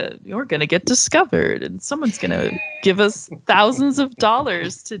 we're gonna get discovered and someone's gonna give us thousands of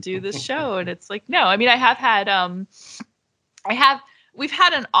dollars to do this show. And it's like, no. I mean, I have had we've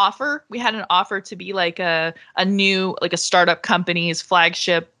had an offer. We had an offer to be like a new, like a startup company's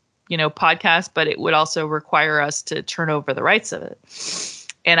flagship, podcast, but it would also require us to turn over the rights of it.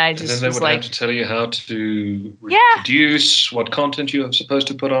 And I just and then they would have to tell you how to produce, what content you are supposed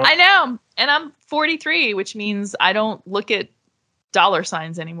to put on. I know. And I'm 43, which means I don't look at dollar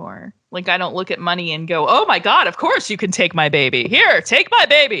signs anymore. Like, I don't look at money and go, oh my God, of course you can take my baby. Here, take my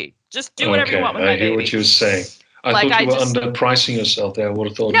baby. Just do whatever you want with my baby. I hear what you're saying. I thought you were underpricing yourself there. I would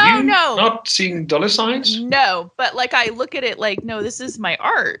have thought, no. Not seeing dollar signs? No, but like I look at it like, no, this is my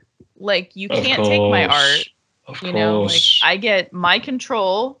art. Like, you can't take my art. Of course. Like, I get my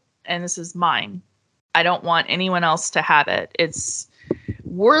control and this is mine. I don't want anyone else to have it.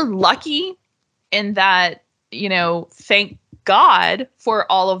 We're lucky in that, thank God for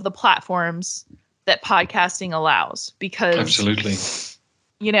all of the platforms that podcasting allows, because absolutely,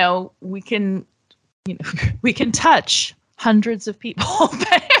 we can touch hundreds of people.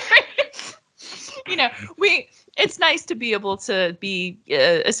 It's nice to be able to be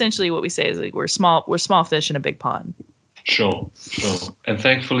essentially what we say is like we're small fish in a big pond. Sure. And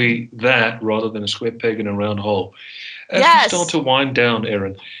thankfully that rather than a square peg in a round hole. As we start to wind down,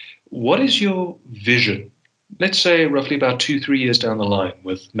 Erin, what is your vision? Let's say roughly about 2-3 years down the line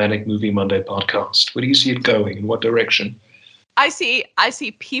with Manic Movie Monday Podcast. Where do you see it going? In what direction? I see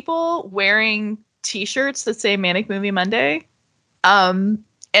people wearing T-shirts that say Manic Movie Monday.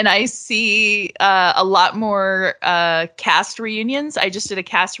 And I see a lot more cast reunions. I just did a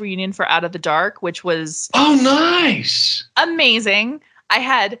cast reunion for Out of the Dark, which was nice, amazing. I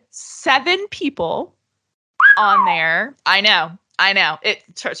had 7 people on there. I know.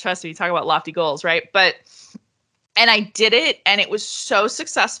 Trust me, talk about lofty goals, right? And I did it, and it was so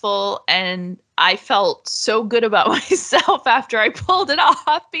successful, and I felt so good about myself after I pulled it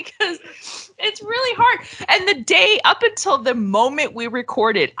off, because it's really hard. And the day up until the moment we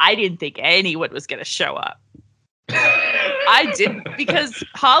recorded, I didn't think anyone was going to show up. I didn't, because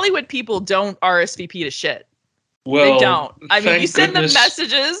Hollywood people don't RSVP to shit. Well, they don't. I mean, you send them goodness.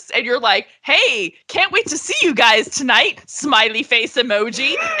 messages and you're like, hey, can't wait to see you guys tonight. Smiley face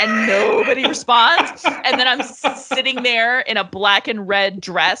emoji. And nobody responds. And then I'm sitting there in a black and red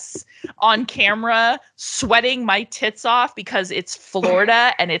dress on camera, sweating my tits off because it's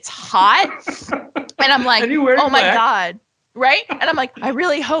Florida and it's hot. And I'm like, oh my God. Right? And I'm like, I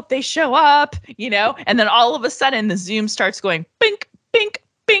really hope they show up, And then all of a sudden the Zoom starts going bink, bink,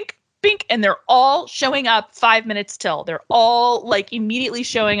 bink, bink, and they're all showing up 5 minutes till. They're all like immediately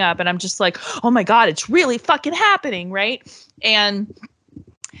showing up, and I'm just like, oh my God, it's really fucking happening, right? And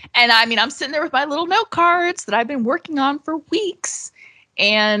I mean, I'm sitting there with my little note cards that I've been working on for weeks,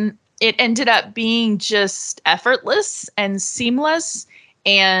 and it ended up being just effortless and seamless.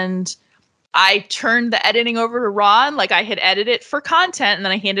 And I turned the editing over to Ron, like I had edited it for content, and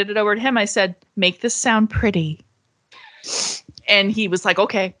then I handed it over to him. I said, make this sound pretty. And he was like,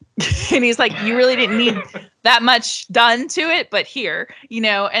 okay. And he's like, you really didn't need that much done to it, but here,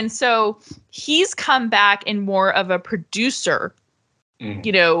 And so he's come back in more of a producer,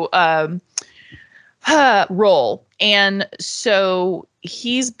 role. And so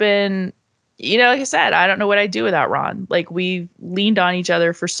he's been, like I said, I don't know what I'd do without Ron. Like, we leaned on each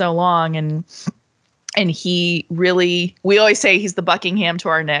other for so long, and he really, we always say he's the Buckingham to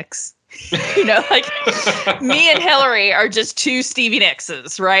our Nicks. Like me and Hillary are just 2 Stevie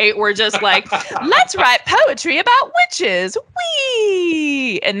Nickses, right? We're just like, let's write poetry about witches.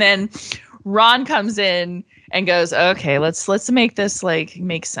 Whee! And then Ron comes in and goes, okay, let's make this like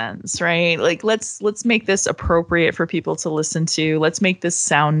make sense, right? Like let's make this appropriate for people to listen to. Let's make this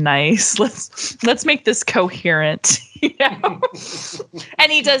sound nice. Let's make this coherent, And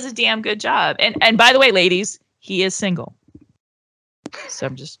he does a damn good job. And by the way, ladies, he is single. So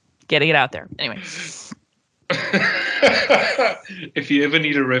I'm just getting it out there. Anyway. If you ever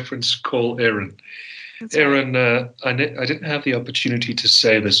need a reference, call Erin. That's Erin, right. I didn't have the opportunity to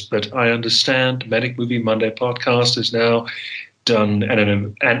say this, but I understand Manic Movie Monday Podcast has now done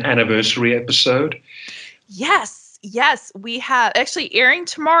an anniversary episode. Yes, we have actually airing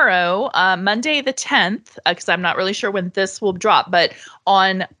tomorrow, Monday the 10th, because I'm not really sure when this will drop, but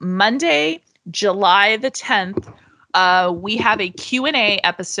on Monday, July the 10th, we have a Q&A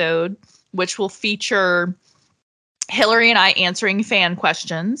episode, which will feature Hillary and I answering fan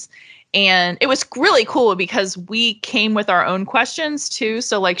questions. And it was really cool because we came with our own questions too.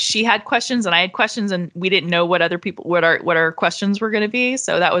 So like she had questions and I had questions, and we didn't know what our questions were going to be.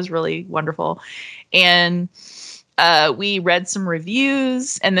 So that was really wonderful. And we read some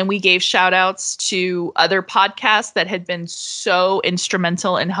reviews, and then we gave shout outs to other podcasts that had been so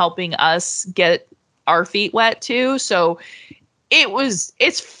instrumental in helping us get our feet wet too. So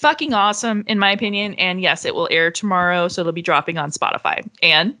it's fucking awesome in my opinion. And yes, it will air tomorrow. So it'll be dropping on Spotify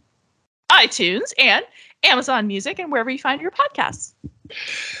and iTunes and Amazon Music and wherever you find your podcasts.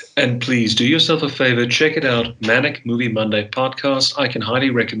 And please do yourself a favor, check it out, Manic Movie Monday Podcast. I can highly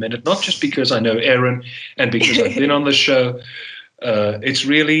recommend it, not just because I know Erin and because I've been on the show. It's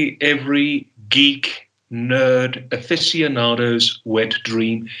really every geek, nerd, aficionado's wet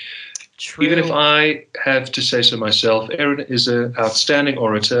dream. True. Even if I have to say so myself, Erin is an outstanding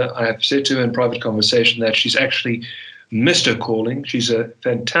orator. I have said to her in private conversation that she's actually missed her calling. She's a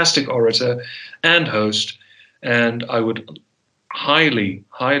fantastic orator and host, and I would highly,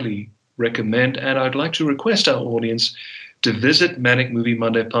 highly recommend, and I'd like to request our audience to visit Manic Movie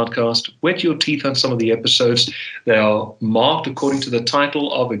Monday Podcast. Wet your teeth on some of the episodes. They are marked according to the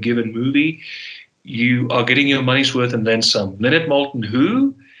title of a given movie. You are getting your money's worth and then some. Leonard Maltin,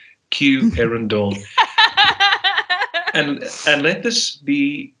 who? Cue Erin Dawn. and let this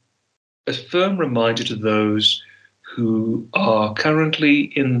be a firm reminder to those who are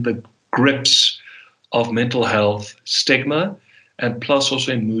currently in the grips of mental health stigma, and plus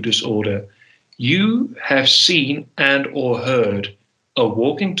also in mood disorder. You have seen and or heard a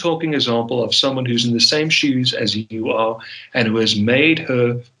walking, talking example of someone who's in the same shoes as you are and who has made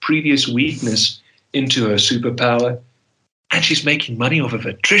her previous weakness into her superpower, and she's making money off of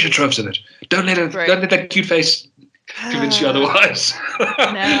it, treasure troves of it. Don't let that cute face convince you otherwise.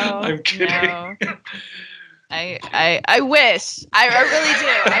 No, I'm kidding. No. I wish. I really do.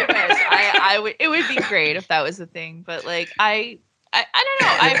 I wish. It would be great if that was the thing. But like I don't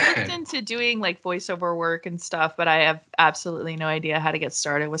know. I've looked into doing like voiceover work and stuff, but I have absolutely no idea how to get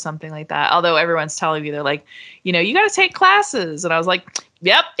started with something like that. Although everyone's telling me, they're like, you got to take classes, and I was like,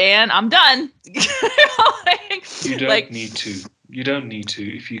 yep, and I'm done. You don't need to. You don't need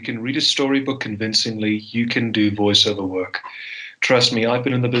to. If you can read a storybook convincingly, you can do voiceover work. Trust me, I've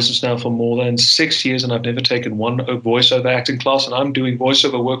been in the business now for more than 6 years, and I've never taken one voiceover acting class, and I'm doing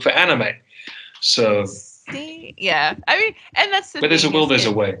voiceover work for anime. So, yeah, I mean, and that's the thing. But there's a will, there's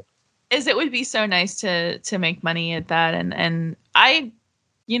a way. It would be so nice to make money at that, and I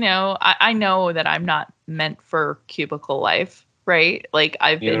know that I'm not meant for cubicle life, right? Like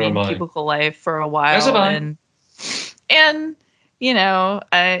I've been in cubicle life for a while, and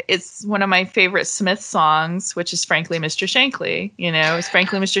it's one of my favorite Smith songs, which is Frankly Mr. Shankly. It's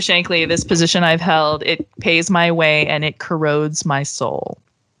Frankly Mr. Shankly, this position I've held, it pays my way and it corrodes my soul.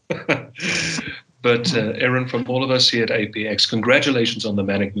 But Erin, from all of us here at APX, congratulations on the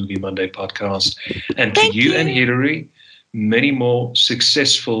Manic Movie Monday Podcast. And to you and Hillary, many more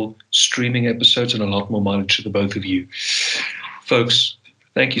successful streaming episodes and a lot more mileage to the both of you. Folks,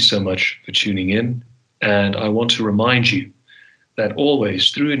 thank you so much for tuning in. And I want to remind you that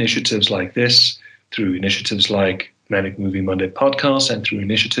always through initiatives like this, through initiatives like Manic Movie Monday Podcast, and through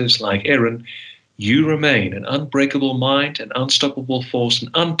initiatives like Erin, you remain an unbreakable mind, an unstoppable force, an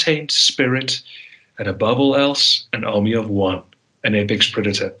untamed spirit, and above all else, an army of one, an apex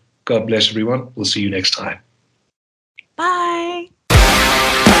predator. God bless everyone. We'll see you next time. Bye.